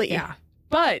 Exactly. Yeah.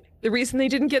 But the reason they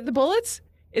didn't get the bullets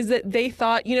is that they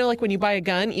thought, you know, like when you buy a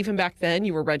gun, even back then,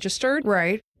 you were registered.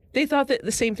 Right. They thought that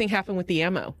the same thing happened with the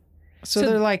ammo. So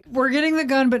they're like, we're getting the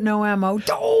gun, but no ammo.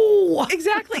 Oh!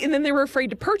 Exactly. And then they were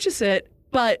afraid to purchase it.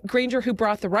 But Granger, who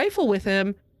brought the rifle with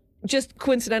him, just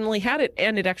coincidentally had it,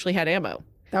 and it actually had ammo.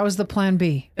 That was the plan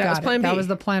B. That was plan B. That was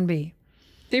the plan B.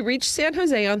 They reached San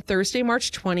Jose on Thursday,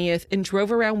 March 20th, and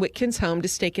drove around Witkin's home to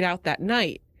stake it out that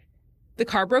night. The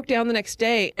car broke down the next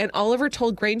day, and Oliver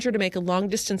told Granger to make a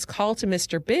long-distance call to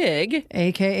Mr. Big,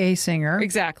 a.k.a. Singer.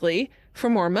 Exactly, for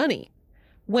more money.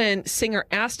 When Singer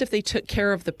asked if they took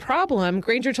care of the problem,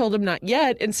 Granger told him not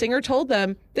yet, and Singer told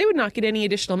them they would not get any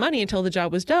additional money until the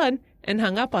job was done, and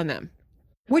hung up on them.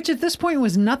 Which at this point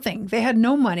was nothing. They had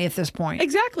no money at this point.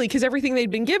 Exactly, because everything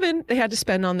they'd been given, they had to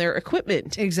spend on their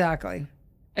equipment. Exactly.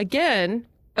 Again,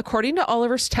 according to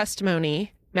Oliver's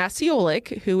testimony,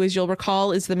 Maciolik, who, as you'll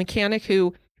recall, is the mechanic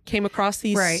who came across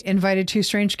these... Right, invited 2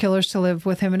 strange killers to live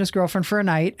with him and his girlfriend for a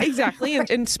night. Exactly,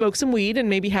 and smoke some weed and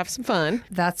maybe have some fun.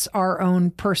 That's our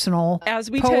own personal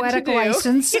As we poetic tend to do.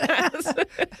 license. Yes.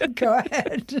 Go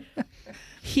ahead.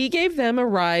 He gave them a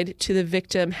ride to the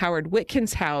victim, Howard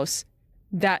Witkin's house,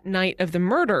 that night of the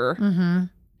murder,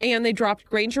 and they dropped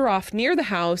Granger off near the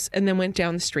house and then went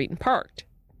down the street and parked.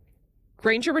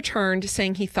 Granger returned,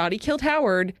 saying he thought he killed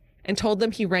Howard, and told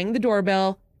them he rang the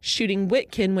doorbell, shooting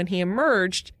Witkin when he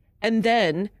emerged, and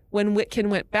then, when Witkin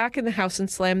went back in the house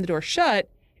and slammed the door shut,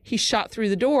 he shot through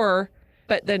the door,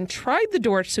 but then tried the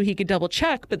door so he could double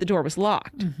check, but the door was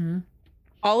locked.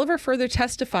 Oliver further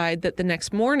testified that the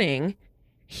next morning,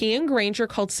 he and Granger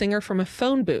called Singer from a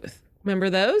phone booth. Remember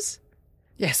those?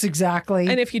 Yes, exactly.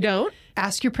 And if you don't,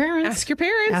 ask your parents. ask your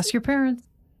parents. Ask your parents.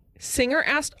 Singer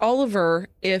asked Oliver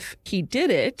if he did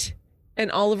it,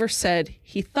 and Oliver said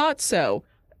he thought so.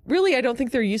 Really, I don't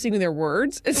think they're using their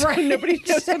words. So Right. Nobody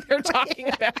knows what they're talking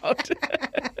about.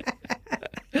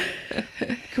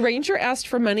 Granger asked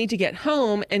for money to get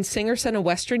home, and Singer sent a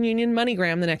Western Union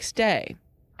MoneyGram the next day.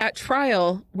 At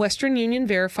trial, Western Union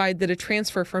verified that a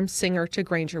transfer from Singer to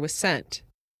Granger was sent.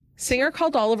 Singer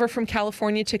called Oliver from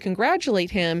California to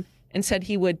congratulate him and said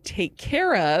he would take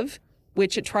care of,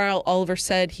 which at trial Oliver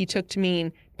said he took to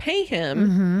mean pay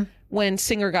him when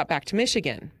Singer got back to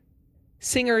Michigan.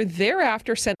 Singer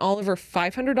thereafter sent Oliver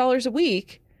 $500 a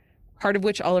week, part of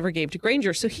which Oliver gave to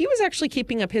Granger. So he was actually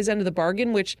keeping up his end of the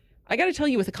bargain, which I got to tell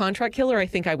you, with a contract killer, I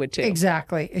think I would too.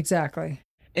 Exactly.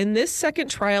 In this second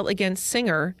trial against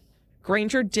Singer,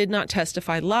 Granger did not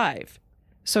testify live.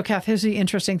 So, Kath, here's the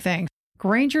interesting thing.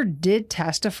 Granger did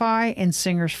testify in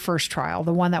Singer's first trial,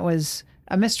 the one that was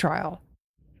a mistrial.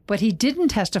 But he didn't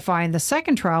testify in the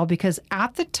second trial because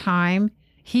at the time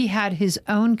he had his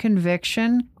own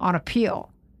conviction on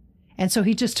appeal. And so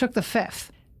he just took the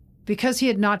fifth. Because he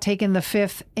had not taken the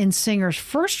fifth in Singer's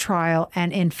first trial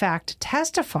and in fact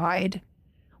testified,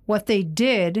 what they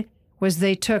did was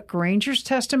they took Granger's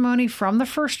testimony from the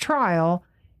first trial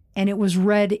and it was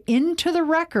read into the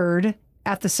record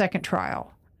at the second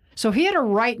trial. So he had a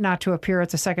right not to appear at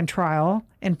the second trial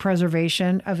in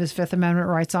preservation of his Fifth Amendment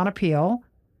rights on appeal.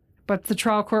 But the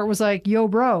trial court was like, yo,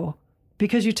 bro,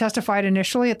 because you testified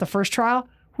initially at the first trial,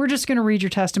 we're just going to read your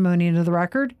testimony into the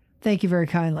record. Thank you very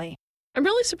kindly. I'm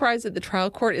really surprised that the trial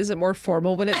court isn't more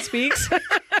formal when it speaks.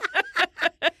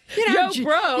 Yo,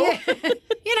 bro. Yeah.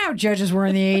 You know how judges were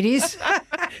in the 80s.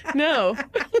 No.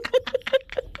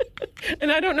 And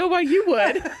I don't know why you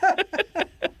would.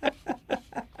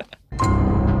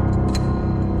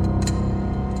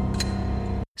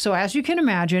 So as you can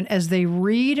imagine, as they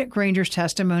read Granger's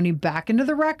testimony back into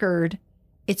the record,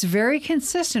 it's very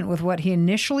consistent with what he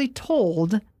initially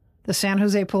told the San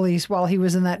Jose police while he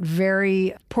was in that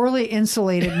very poorly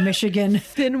insulated Michigan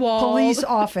police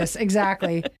office.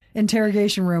 Exactly.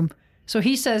 Interrogation room. So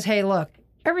he says, hey, look,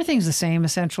 everything's the same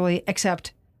essentially,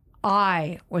 except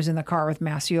I was in the car with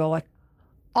Masiola.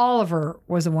 Oliver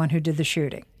was the one who did the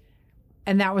shooting.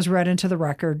 And that was read into the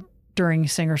record during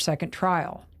Singer's second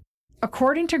trial.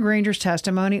 According to Granger's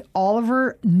testimony,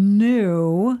 Oliver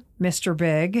knew Mr.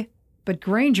 Big, but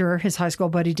Granger, his high school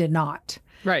buddy, did not.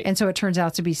 Right. And so it turns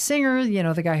out to be Singer,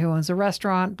 the guy who owns the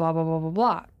restaurant, blah, blah, blah, blah,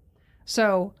 blah.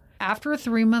 So after a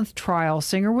 3-month trial,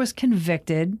 Singer was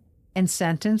convicted and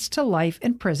sentenced to life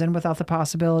in prison without the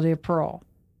possibility of parole.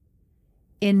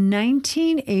 In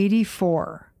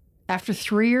 1984, after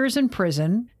 3 years in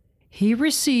prison, he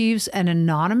receives an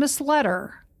anonymous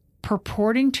letter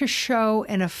purporting to show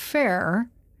an affair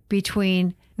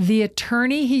between the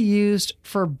attorney he used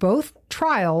for both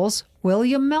trials,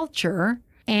 William Melcher,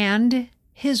 and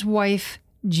his wife,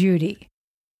 Judy.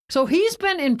 So he's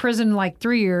been in prison like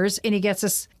 3 years and he gets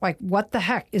this, like, what the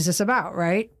heck is this about,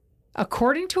 right?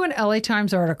 According to an LA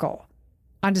Times article,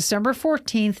 on December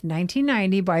 14th,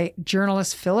 1990, by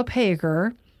journalist Philip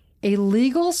Hager, a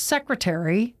legal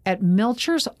secretary at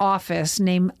Melcher's office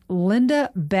named Linda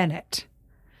Bennett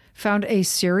found a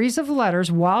series of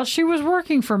letters while she was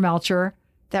working for Melcher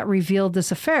that revealed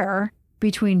this affair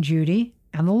between Judy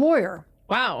and the lawyer.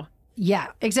 Wow. Yeah,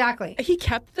 exactly. He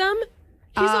kept them?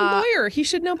 He's a lawyer. He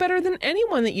should know better than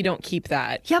anyone that you don't keep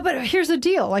that. Yeah, but here's the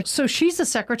deal. So she's the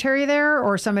secretary there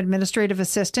or some administrative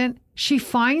assistant. She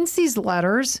finds these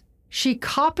letters, she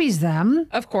copies them.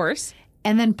 Of course.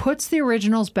 And then puts the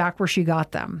originals back where she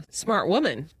got them. Smart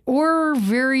woman. Or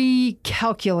very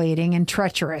calculating and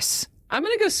treacherous. I'm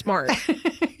going to go smart.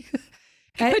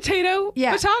 Potato.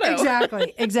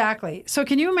 Exactly. So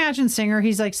can you imagine Singer?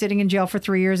 He's like sitting in jail for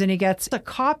 3 years and he gets a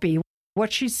copy.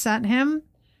 What she sent him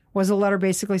was a letter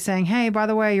basically saying, hey, by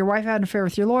the way, your wife had an affair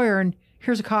with your lawyer and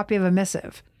here's a copy of a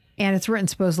missive. And it's written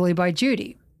supposedly by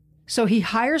Judy. So he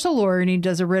hires a lawyer and he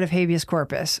does a writ of habeas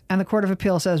corpus. And the Court of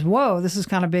Appeal says, whoa, this is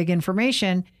kind of big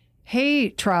information. Hey,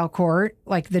 trial court,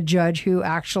 like the judge who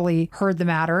actually heard the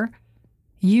matter,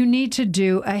 you need to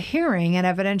do a hearing, an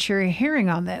evidentiary hearing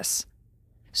on this.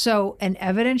 So an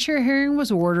evidentiary hearing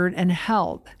was ordered and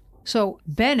held. So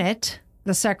Bennett,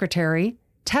 the secretary,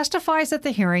 testifies at the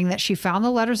hearing that she found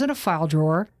the letters in a file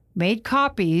drawer, made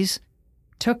copies,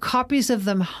 took copies of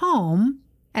them home,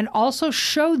 and also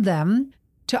showed them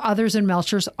to others in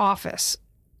Melcher's office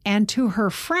and to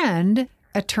her friend,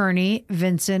 attorney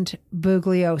Vincent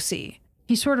Bugliosi.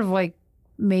 He sort of like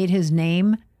made his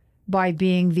name by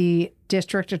being the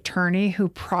district attorney who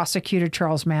prosecuted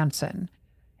Charles Manson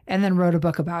and then wrote a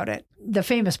book about it. The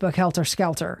famous book, Helter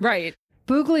Skelter. Right.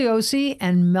 Bugliosi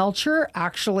and Melcher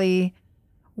actually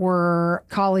were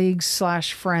colleagues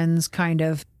 / friends, kind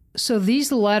of. So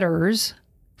these letters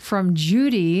from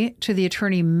Judy to the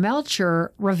attorney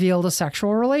Melcher revealed a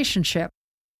sexual relationship.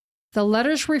 The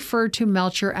letters referred to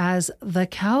Melcher as the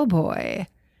cowboy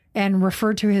and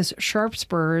referred to his sharp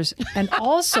spurs. And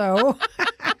also,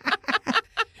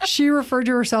 she referred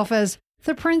to herself as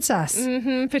the princess.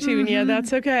 Petunia,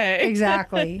 that's okay.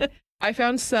 Exactly. I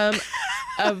found some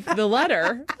of the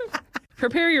letter.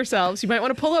 Prepare yourselves. You might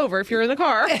want to pull over if you're in the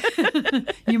car.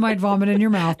 You might vomit in your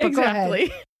mouth, but exactly.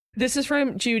 Go ahead. This is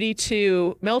from Judy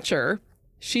to Melcher.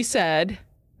 She said,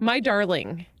 "My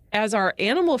darling, as our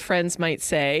animal friends might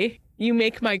say, you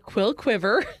make my quill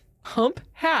quiver, hump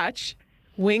hatch,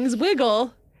 wings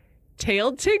wiggle,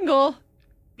 tail tingle,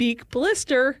 beak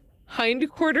blister,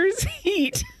 hindquarters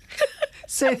heat."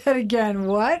 Say that again.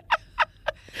 What?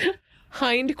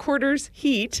 Hindquarters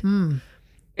heat.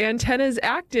 Antennas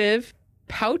active,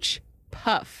 Pouch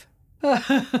Puff.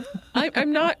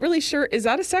 I'm not really sure. Is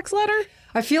that a sex letter?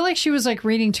 I feel like she was like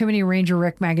reading too many Ranger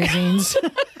Rick magazines.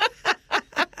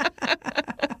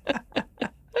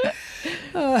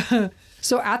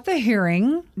 So at the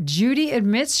hearing, Judy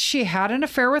admits she had an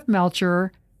affair with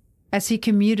Melcher as he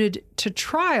commuted to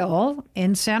trial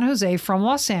in San Jose from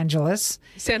Los Angeles.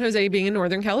 San Jose being in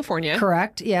Northern California.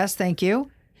 Correct. Yes, thank you.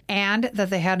 And that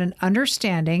they had an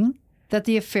understanding that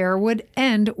the affair would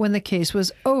end when the case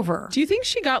was over. Do you think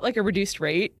she got like a reduced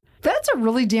rate? That's a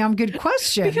really damn good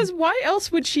question. Because why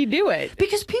else would she do it?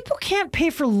 Because people can't pay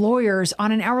for lawyers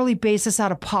on an hourly basis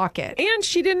out of pocket. And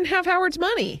she didn't have Howard's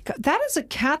money. That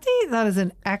is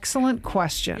an excellent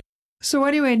question. So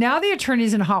anyway, now the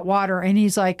attorney's in hot water and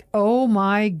he's like, oh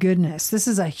my goodness, this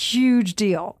is a huge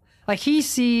deal. Like he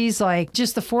sees like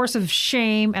just the force of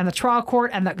shame and the trial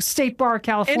court and the State Bar of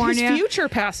California. And his future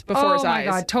passed before his eyes.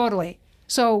 Oh my God, totally.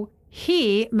 So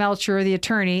he, Melcher, the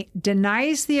attorney,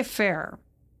 denies the affair.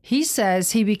 He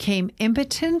says he became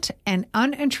impotent and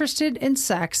uninterested in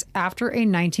sex after a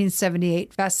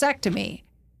 1978 vasectomy.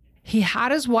 He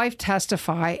had his wife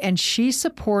testify, and she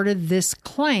supported this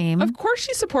claim. Of course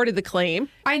she supported the claim.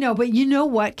 I know, but you know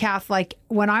what, Kath? Like,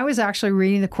 when I was actually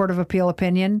reading the Court of Appeal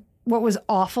opinion, what was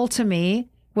awful to me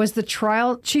was the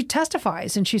trial. She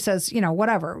testifies, and she says, you know,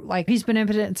 whatever. Like, he's been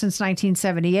impotent since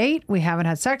 1978. We haven't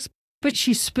had sex. But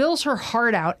she spills her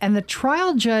heart out, and the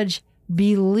trial judge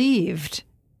believed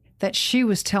that she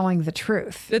was telling the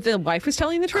truth. That the wife was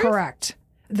telling the truth? Correct.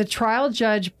 The trial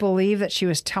judge believed that she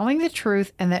was telling the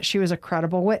truth and that she was a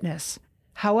credible witness.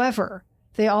 However,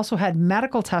 they also had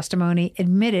medical testimony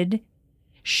admitted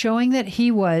showing that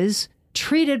he was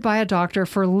treated by a doctor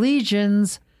for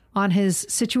lesions on his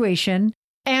situation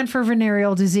and for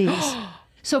venereal disease.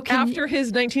 So after his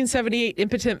 1978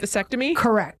 impotent vasectomy?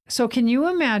 Correct. So can you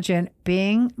imagine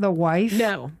being the wife?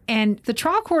 No. And the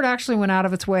trial court actually went out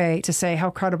of its way to say how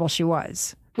credible she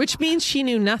was. Which means she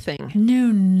knew nothing.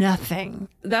 Knew nothing.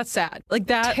 That's sad. Like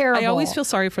that. Terrible. I always feel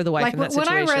sorry for the wife in that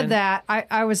situation. When I read that,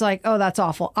 I was like, oh, that's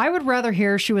awful. I would rather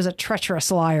hear she was a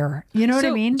treacherous liar. You know what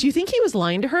I mean? Do you think he was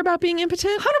lying to her about being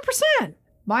impotent? 100%.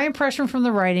 My impression from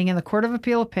the writing in the Court of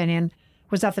Appeal opinion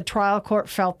was that the trial court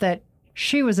felt that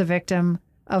she was a victim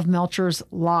of Melcher's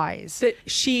lies. That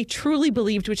she truly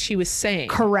believed what she was saying.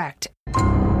 Correct.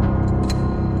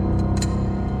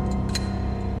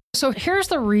 So here's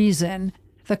the reason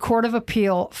the Court of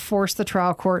Appeal forced the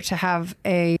trial court to have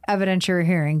a evidentiary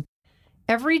hearing.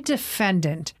 Every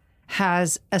defendant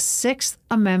has a Sixth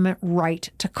Amendment right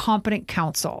to competent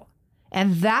counsel,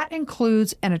 and that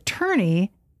includes an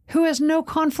attorney who has no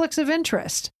conflicts of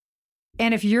interest.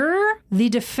 And if you're the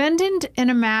defendant in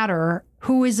a matter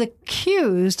who is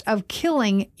accused of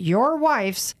killing your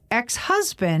wife's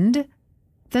ex-husband,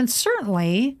 then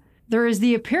certainly there is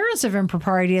the appearance of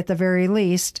impropriety at the very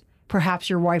least. Perhaps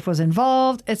your wife was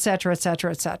involved, et cetera, et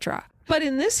cetera, et cetera. But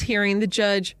in this hearing, the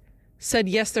judge said,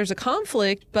 yes, there's a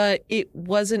conflict, but it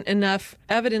wasn't enough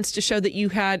evidence to show that you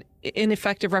had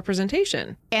ineffective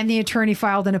representation. And the attorney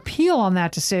filed an appeal on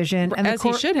that decision. And As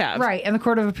he should have. Right. And the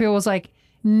Court of Appeal was like,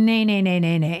 nay, nay, nay,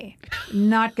 nay, nay.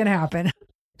 Not going to happen.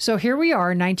 So here we are,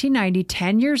 1990,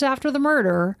 10 years after the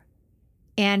murder.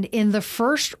 And in the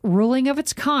first ruling of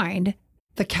its kind,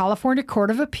 the California Court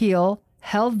of Appeal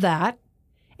held that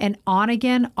an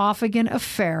on-again, off-again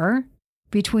affair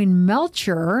between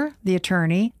Melcher, the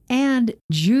attorney, and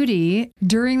Judy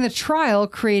during the trial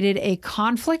created a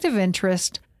conflict of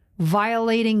interest,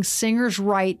 violating Singer's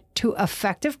right to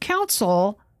effective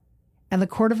counsel, and the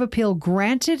Court of Appeal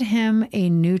granted him a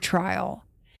new trial.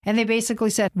 And they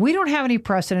basically said, we don't have any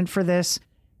precedent for this.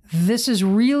 This is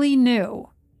really new.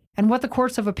 And what the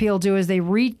courts of appeal do is they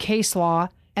read case law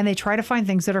and they try to find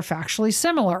things that are factually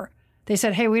similar. They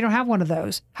said, hey, we don't have one of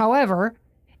those. However,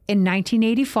 in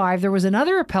 1985, there was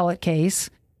another appellate case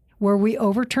where we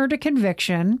overturned a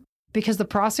conviction because the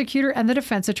prosecutor and the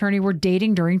defense attorney were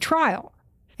dating during trial.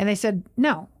 And they said,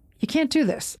 no, you can't do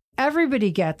this.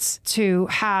 Everybody gets to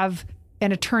have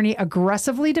an attorney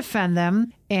aggressively defend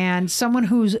them and someone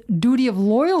whose duty of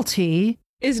loyalty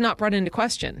is not brought into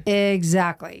question.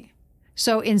 Exactly.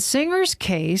 So in Singer's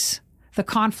case, the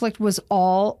conflict was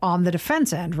all on the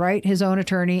defense end, right? His own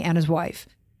attorney and his wife.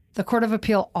 The Court of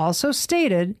Appeal also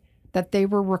stated that they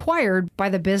were required by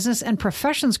the Business and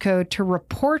Professions Code to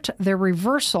report their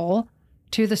reversal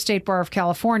to the State Bar of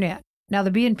California. Now,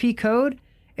 the B&P Code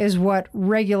is what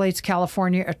regulates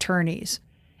California attorneys.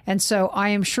 And so I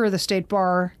am sure the State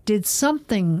Bar did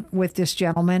something with this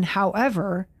gentleman.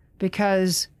 However,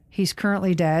 because he's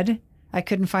currently dead, I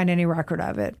couldn't find any record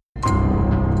of it.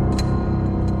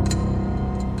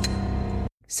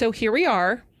 So here we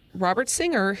are, Robert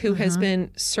Singer, who has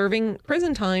been serving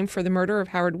prison time for the murder of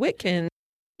Howard Witkin,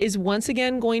 is once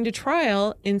again going to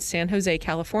trial in San Jose,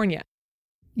 California.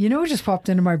 You know what just popped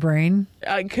into my brain?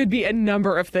 It could be a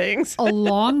number of things. A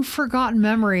long forgotten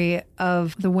memory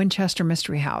of the Winchester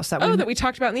Mystery House. That we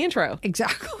talked about in the intro.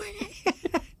 Exactly.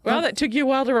 Well, that took you a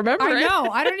while to remember it. I know.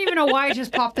 I don't even know why it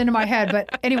just popped into my head.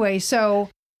 But anyway, so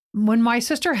when my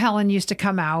sister Helen used to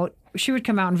come out, she would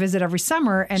come out and visit every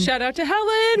summer. And shout out to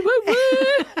Helen. Woo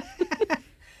woo.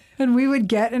 And we would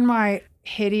get in my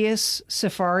hideous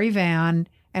safari van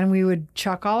and we would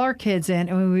chuck all our kids in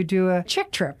and we would do a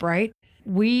chick trip, right?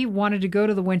 We wanted to go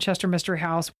to the Winchester Mystery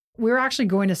House. We were actually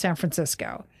going to San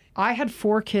Francisco. I had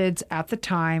 4 kids at the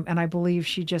time, and I believe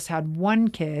she just had 1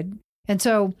 kid. And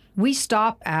so we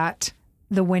stop at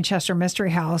the Winchester Mystery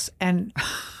House, and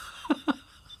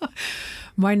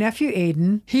my nephew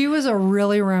Aiden, he was a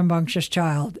really rambunctious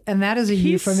child, and that is a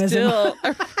euphemism. He's still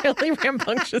a really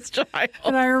rambunctious child.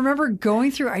 And I remember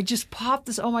going through, I just popped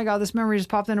this, oh my God, this memory just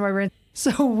popped into my brain.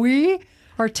 So we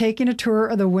are taking a tour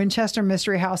of the Winchester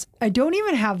Mystery House. I don't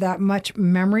even have that much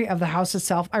memory of the house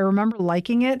itself. I remember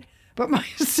liking it, but my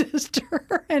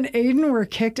sister and Aiden were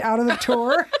kicked out of the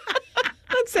tour.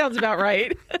 That sounds about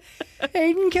right.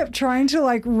 Aiden kept trying to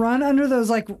like run under those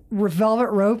like velvet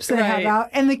ropes they have out.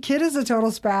 And the kid is a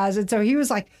total spaz. And so he was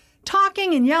like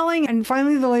talking and yelling. And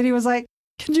finally the lady was like,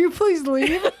 "Could you please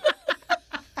leave?"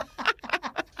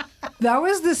 That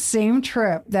was the same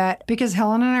trip that, because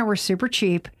Helen and I were super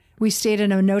cheap, we stayed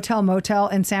in a no-tell motel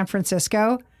in San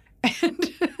Francisco.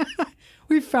 And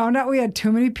we found out we had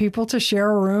too many people to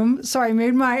share a room. So I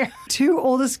made my 2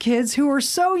 oldest kids, who were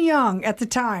so young at the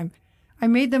time, I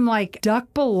made them like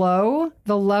duck below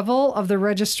the level of the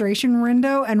registration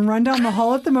window and run down the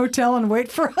hall at the motel and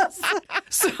wait for us.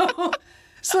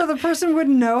 So the person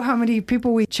wouldn't know how many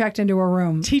people we checked into a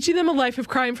room. Teaching them a life of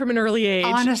crime from an early age.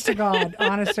 Honest to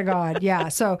God. Yeah.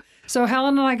 So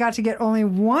Helen and I got to get only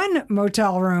 1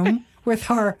 motel room with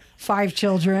our 5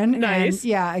 children. Nice. And,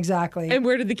 yeah, exactly. And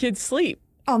where did the kids sleep?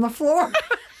 On the floor.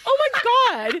 Oh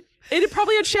my God. It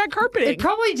probably had shag carpeting. It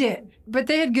probably did, but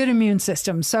they had good immune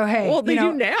systems. So, hey. Well, they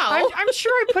do now. I'm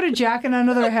sure I put a jacket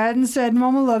under their head and said,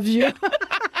 "Mama loves you."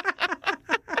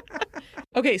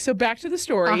 Okay, so back to the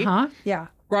story. Yeah.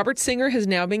 Robert Singer has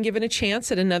now been given a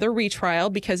chance at another retrial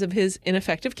because of his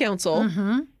ineffective counsel.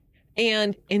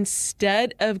 And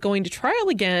instead of going to trial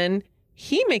again,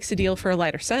 he makes a deal for a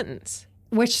lighter sentence.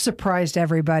 Which surprised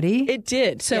everybody. It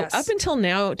did. So Yes. Up until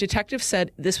now, detectives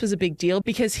said this was a big deal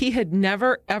because he had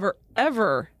never, ever,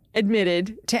 ever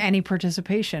admitted to any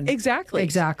participation.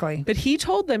 Exactly. But he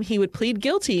told them he would plead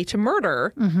guilty to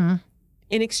murder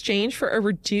in exchange for a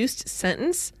reduced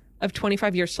sentence of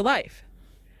 25 years to life.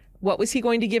 What was he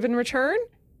going to give in return?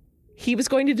 He was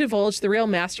going to divulge the real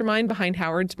mastermind behind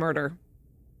Howard's murder,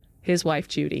 his wife,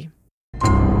 Judy.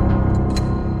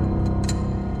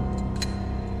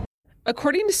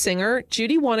 According to Singer,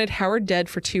 Judy wanted Howard dead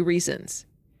for 2 reasons.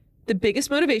 The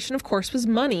biggest motivation, of course, was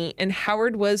money, and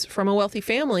Howard was from a wealthy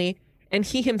family, and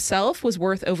he himself was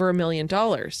worth over $1 million.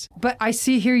 But I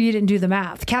see here you didn't do the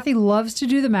math. Kathy loves to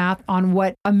do the math on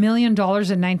what $1 million in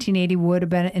 1980 would have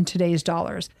been in today's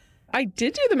dollars. I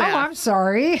did do the math. Oh, I'm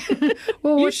sorry.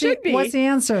 Well, You should be. What's the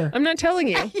answer? I'm not telling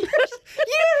you.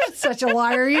 You're such a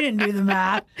liar. You didn't do the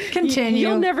math. Continue.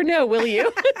 You'll never know, will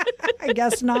you? I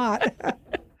guess not.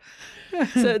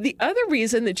 So the other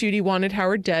reason that Judy wanted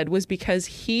Howard dead was because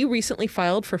he recently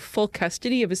filed for full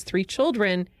custody of his 3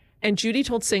 children, and Judy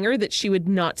told Singer that she would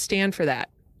not stand for that.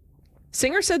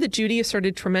 Singer said that Judy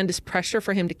asserted tremendous pressure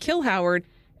for him to kill Howard,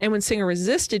 and when Singer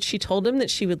resisted, she told him that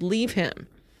she would leave him.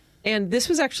 And this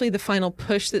was actually the final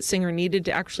push that Singer needed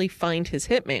to actually find his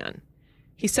hitman.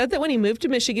 He said that when he moved to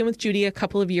Michigan with Judy a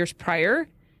couple of years prior,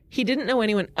 he didn't know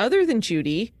anyone other than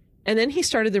Judy, and then he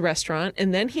started the restaurant,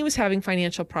 and then he was having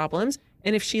financial problems,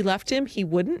 and if she left him, he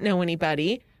wouldn't know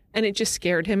anybody, and it just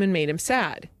scared him and made him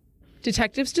sad.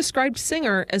 Detectives described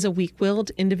Singer as a weak-willed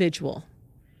individual.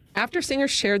 After Singer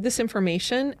shared this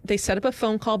information, they set up a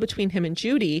phone call between him and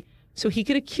Judy so he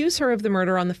could accuse her of the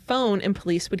murder on the phone and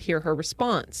police would hear her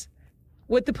response.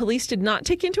 What the police did not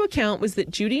take into account was that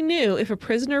Judy knew if a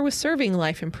prisoner was serving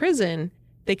life in prison,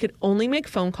 they could only make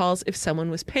phone calls if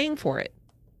someone was paying for it.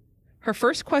 Her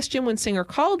first question when Singer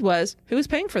called was, who was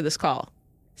paying for this call?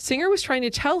 Singer was trying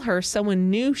to tell her someone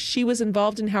knew she was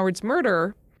involved in Howard's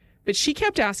murder, but she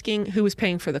kept asking who was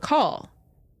paying for the call.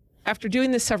 After doing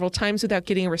this several times without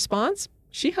getting a response,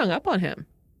 she hung up on him.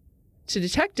 To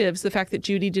detectives, the fact that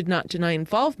Judy did not deny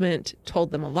involvement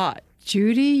told them a lot.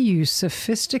 Judy, you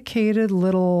sophisticated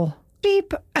little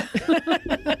beep.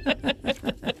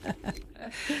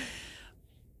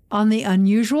 On the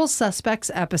Unusual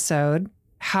Suspects episode,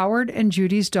 Howard and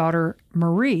Judy's daughter,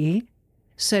 Marie,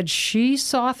 said she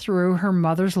saw through her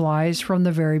mother's lies from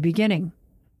the very beginning.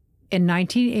 In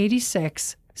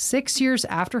 1986, 6 years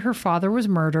after her father was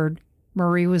murdered,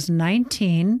 Marie was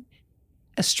 19,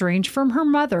 estranged from her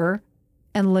mother,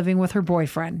 and living with her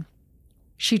boyfriend.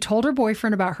 She told her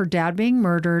boyfriend about her dad being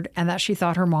murdered and that she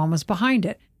thought her mom was behind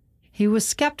it. He was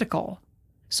skeptical,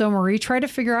 so Marie tried to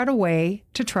figure out a way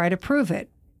to try to prove it.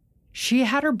 She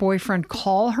had her boyfriend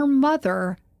call her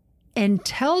mother and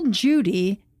tell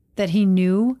Judy that he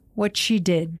knew what she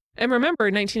did. And remember,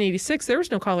 in 1986, there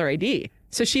was no caller ID,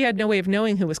 so she had no way of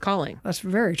knowing who was calling. That's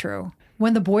very true.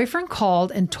 When the boyfriend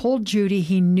called and told Judy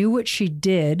he knew what she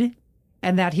did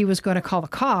and that he was going to call the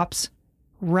cops,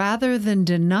 rather than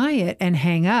deny it and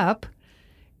hang up,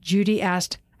 Judy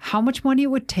asked how much money it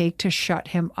would take to shut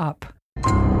him up.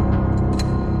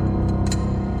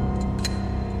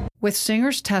 With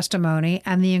Singer's testimony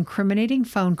and the incriminating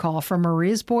phone call from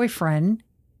Maria's boyfriend,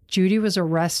 Judy was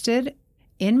arrested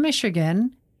in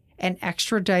Michigan and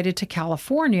extradited to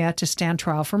California to stand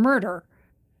trial for murder.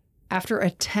 After a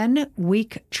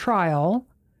 10-week trial,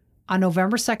 on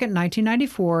November 2nd,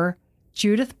 1994,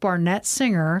 Judith Barnett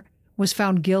Singer was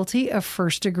found guilty of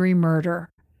first-degree murder.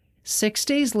 6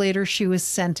 days later, she was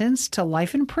sentenced to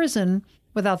life in prison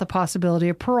without the possibility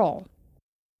of parole.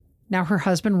 Now, her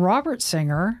husband, Robert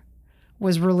Singer,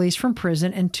 was released from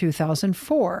prison in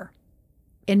 2004.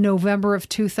 In November of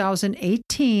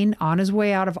 2018, on his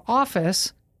way out of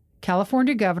office,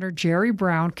 California Governor Jerry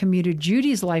Brown commuted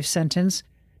Judy's life sentence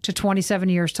to 27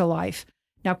 years to life.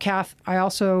 Now, Kath, I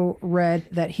also read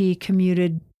that he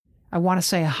commuted, I want to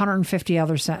say, 150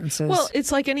 other sentences. Well,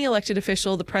 it's like any elected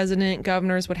official, the president,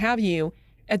 governors, what have you,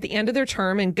 at the end of their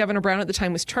term, and Governor Brown at the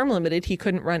time was term limited, he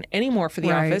couldn't run any more for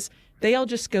the office. They all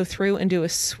just go through and do a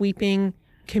sweeping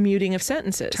commuting of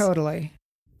sentences. Totally.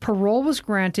 Parole was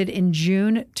granted in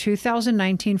June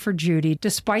 2019 for Judy,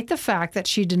 despite the fact that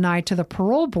she denied to the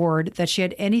parole board that she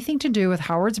had anything to do with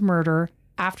Howard's murder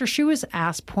after she was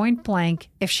asked point blank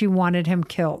if she wanted him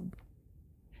killed.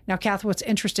 Now, Kath, what's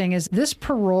interesting is this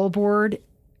parole board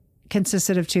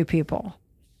consisted of two people.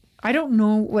 I don't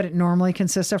know what it normally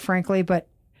consists of, frankly, but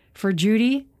for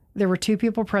Judy, there were two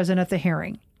people present at the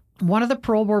hearing. One of the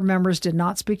parole board members did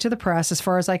not speak to the press, as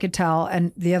far as I could tell,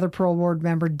 and the other parole board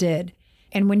member did.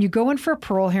 And when you go in for a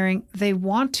parole hearing, they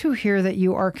want to hear that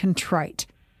you are contrite.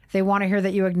 They want to hear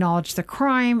that you acknowledge the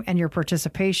crime and your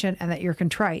participation and that you're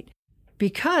contrite.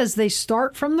 Because they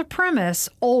start from the premise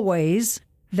always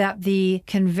that the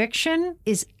conviction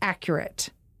is accurate.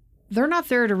 They're not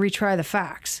there to retry the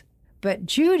facts. But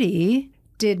Judy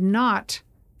did not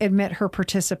admit her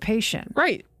participation.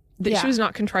 Right. That she was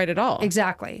not contrite at all.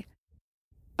 Exactly.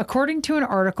 According to an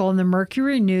article in the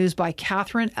Mercury News by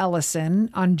Catherine Ellison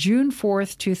on June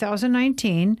 4th,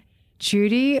 2019,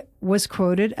 Judy was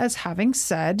quoted as having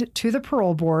said to the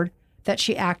parole board that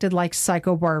she acted like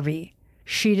Psycho Barbie.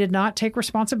 She did not take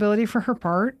responsibility for her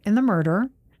part in the murder.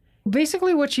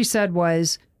 Basically, what she said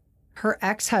was her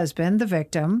ex-husband, the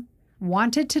victim,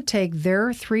 wanted to take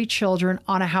their 3 children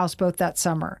on a houseboat that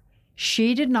summer.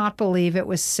 She did not believe it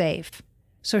was safe.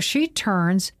 So she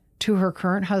turns to her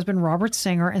current husband, Robert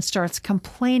Singer, and starts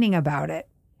complaining about it,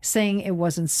 saying it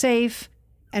wasn't safe.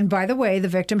 And by the way, the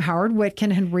victim, Howard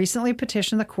Witkin, had recently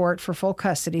petitioned the court for full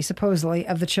custody, supposedly,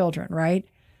 of the children, right?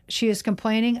 She is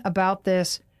complaining about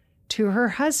this to her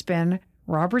husband,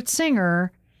 Robert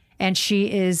Singer, and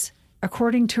she is,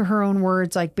 according to her own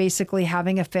words, like basically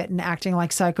having a fit and acting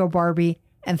like Psycho Barbie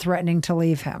and threatening to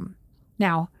leave him.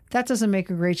 Now, that doesn't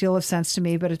make a great deal of sense to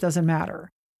me, but it doesn't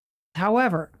matter.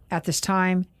 However, at this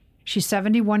time, she's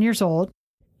 71 years old.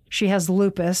 She has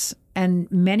lupus and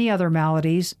many other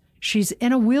maladies. She's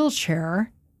in a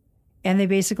wheelchair, and they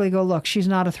basically go, look, she's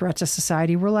not a threat to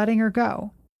society. We're letting her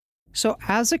go. So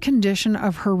as a condition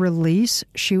of her release,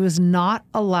 she was not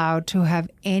allowed to have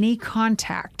any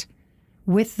contact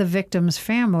with the victim's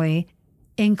family,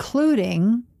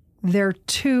 including their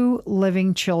 2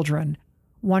 living children.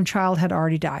 One child had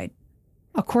already died.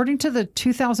 According to the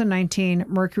 2019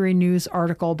 Mercury News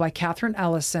article by Catherine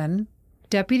Ellison,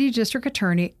 Deputy District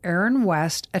Attorney Erin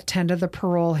West attended the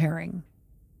parole hearing.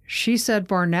 She said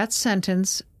Barnett's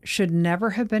sentence should never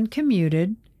have been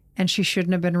commuted and she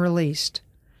shouldn't have been released.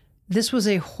 This was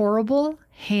a horrible,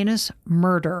 heinous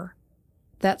murder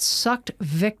that sucked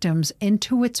victims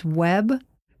into its web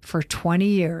for 20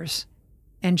 years.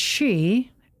 And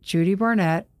she, Judy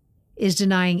Barnett, is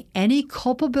denying any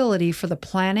culpability for the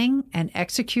planning and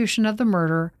execution of the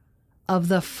murder of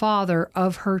the father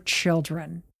of her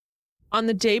children. On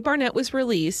the day Barnett was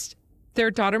released,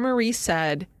 their daughter Marie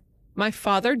said, My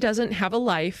father doesn't have a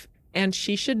life, and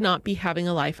she should not be having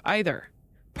a life either.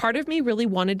 Part of me really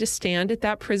wanted to stand at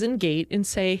that prison gate and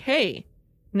say, hey,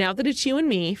 now that it's you and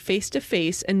me, face to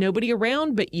face, and nobody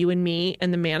around but you and me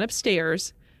and the man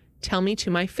upstairs, tell me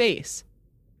to my face.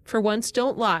 For once,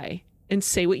 don't lie and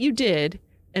say what you did,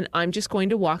 and I'm just going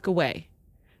to walk away.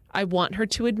 I want her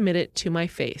to admit it to my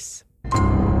face.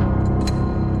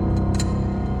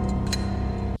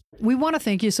 We want to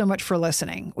thank you so much for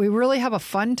listening. We really have a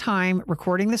fun time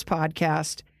recording this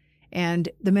podcast, and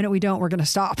the minute we don't, we're going to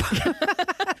stop.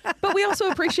 But we also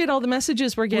appreciate all the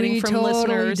messages we're getting from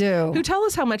listeners who tell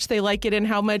us how much they like it and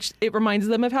how much it reminds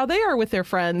them of how they are with their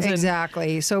friends.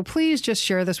 Exactly. So please just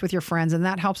share this with your friends, and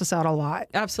that helps us out a lot.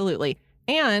 Absolutely.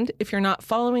 And if you're not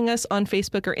following us on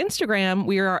Facebook or Instagram,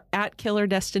 we are at Killer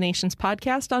Destinations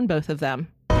Podcast on both of them.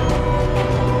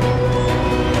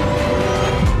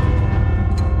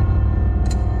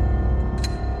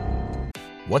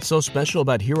 What's so special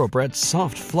about Hero Bread's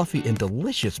soft, fluffy, and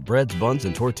delicious breads, buns,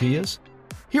 and tortillas?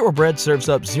 Hero Bread serves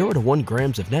up 0 to 1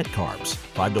 grams of net carbs,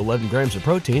 5 to 11 grams of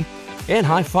protein, and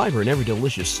high fiber in every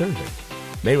delicious serving.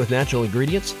 Made with natural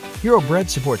ingredients, Hero Bread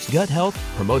supports gut health,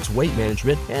 promotes weight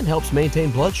management, and helps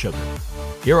maintain blood sugar.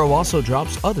 Hero also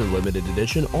drops other limited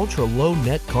edition ultra-low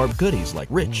net carb goodies like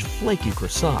rich, flaky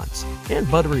croissants and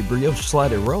buttery brioche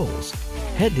slider rolls.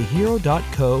 Head to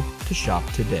hero.co to shop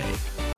today.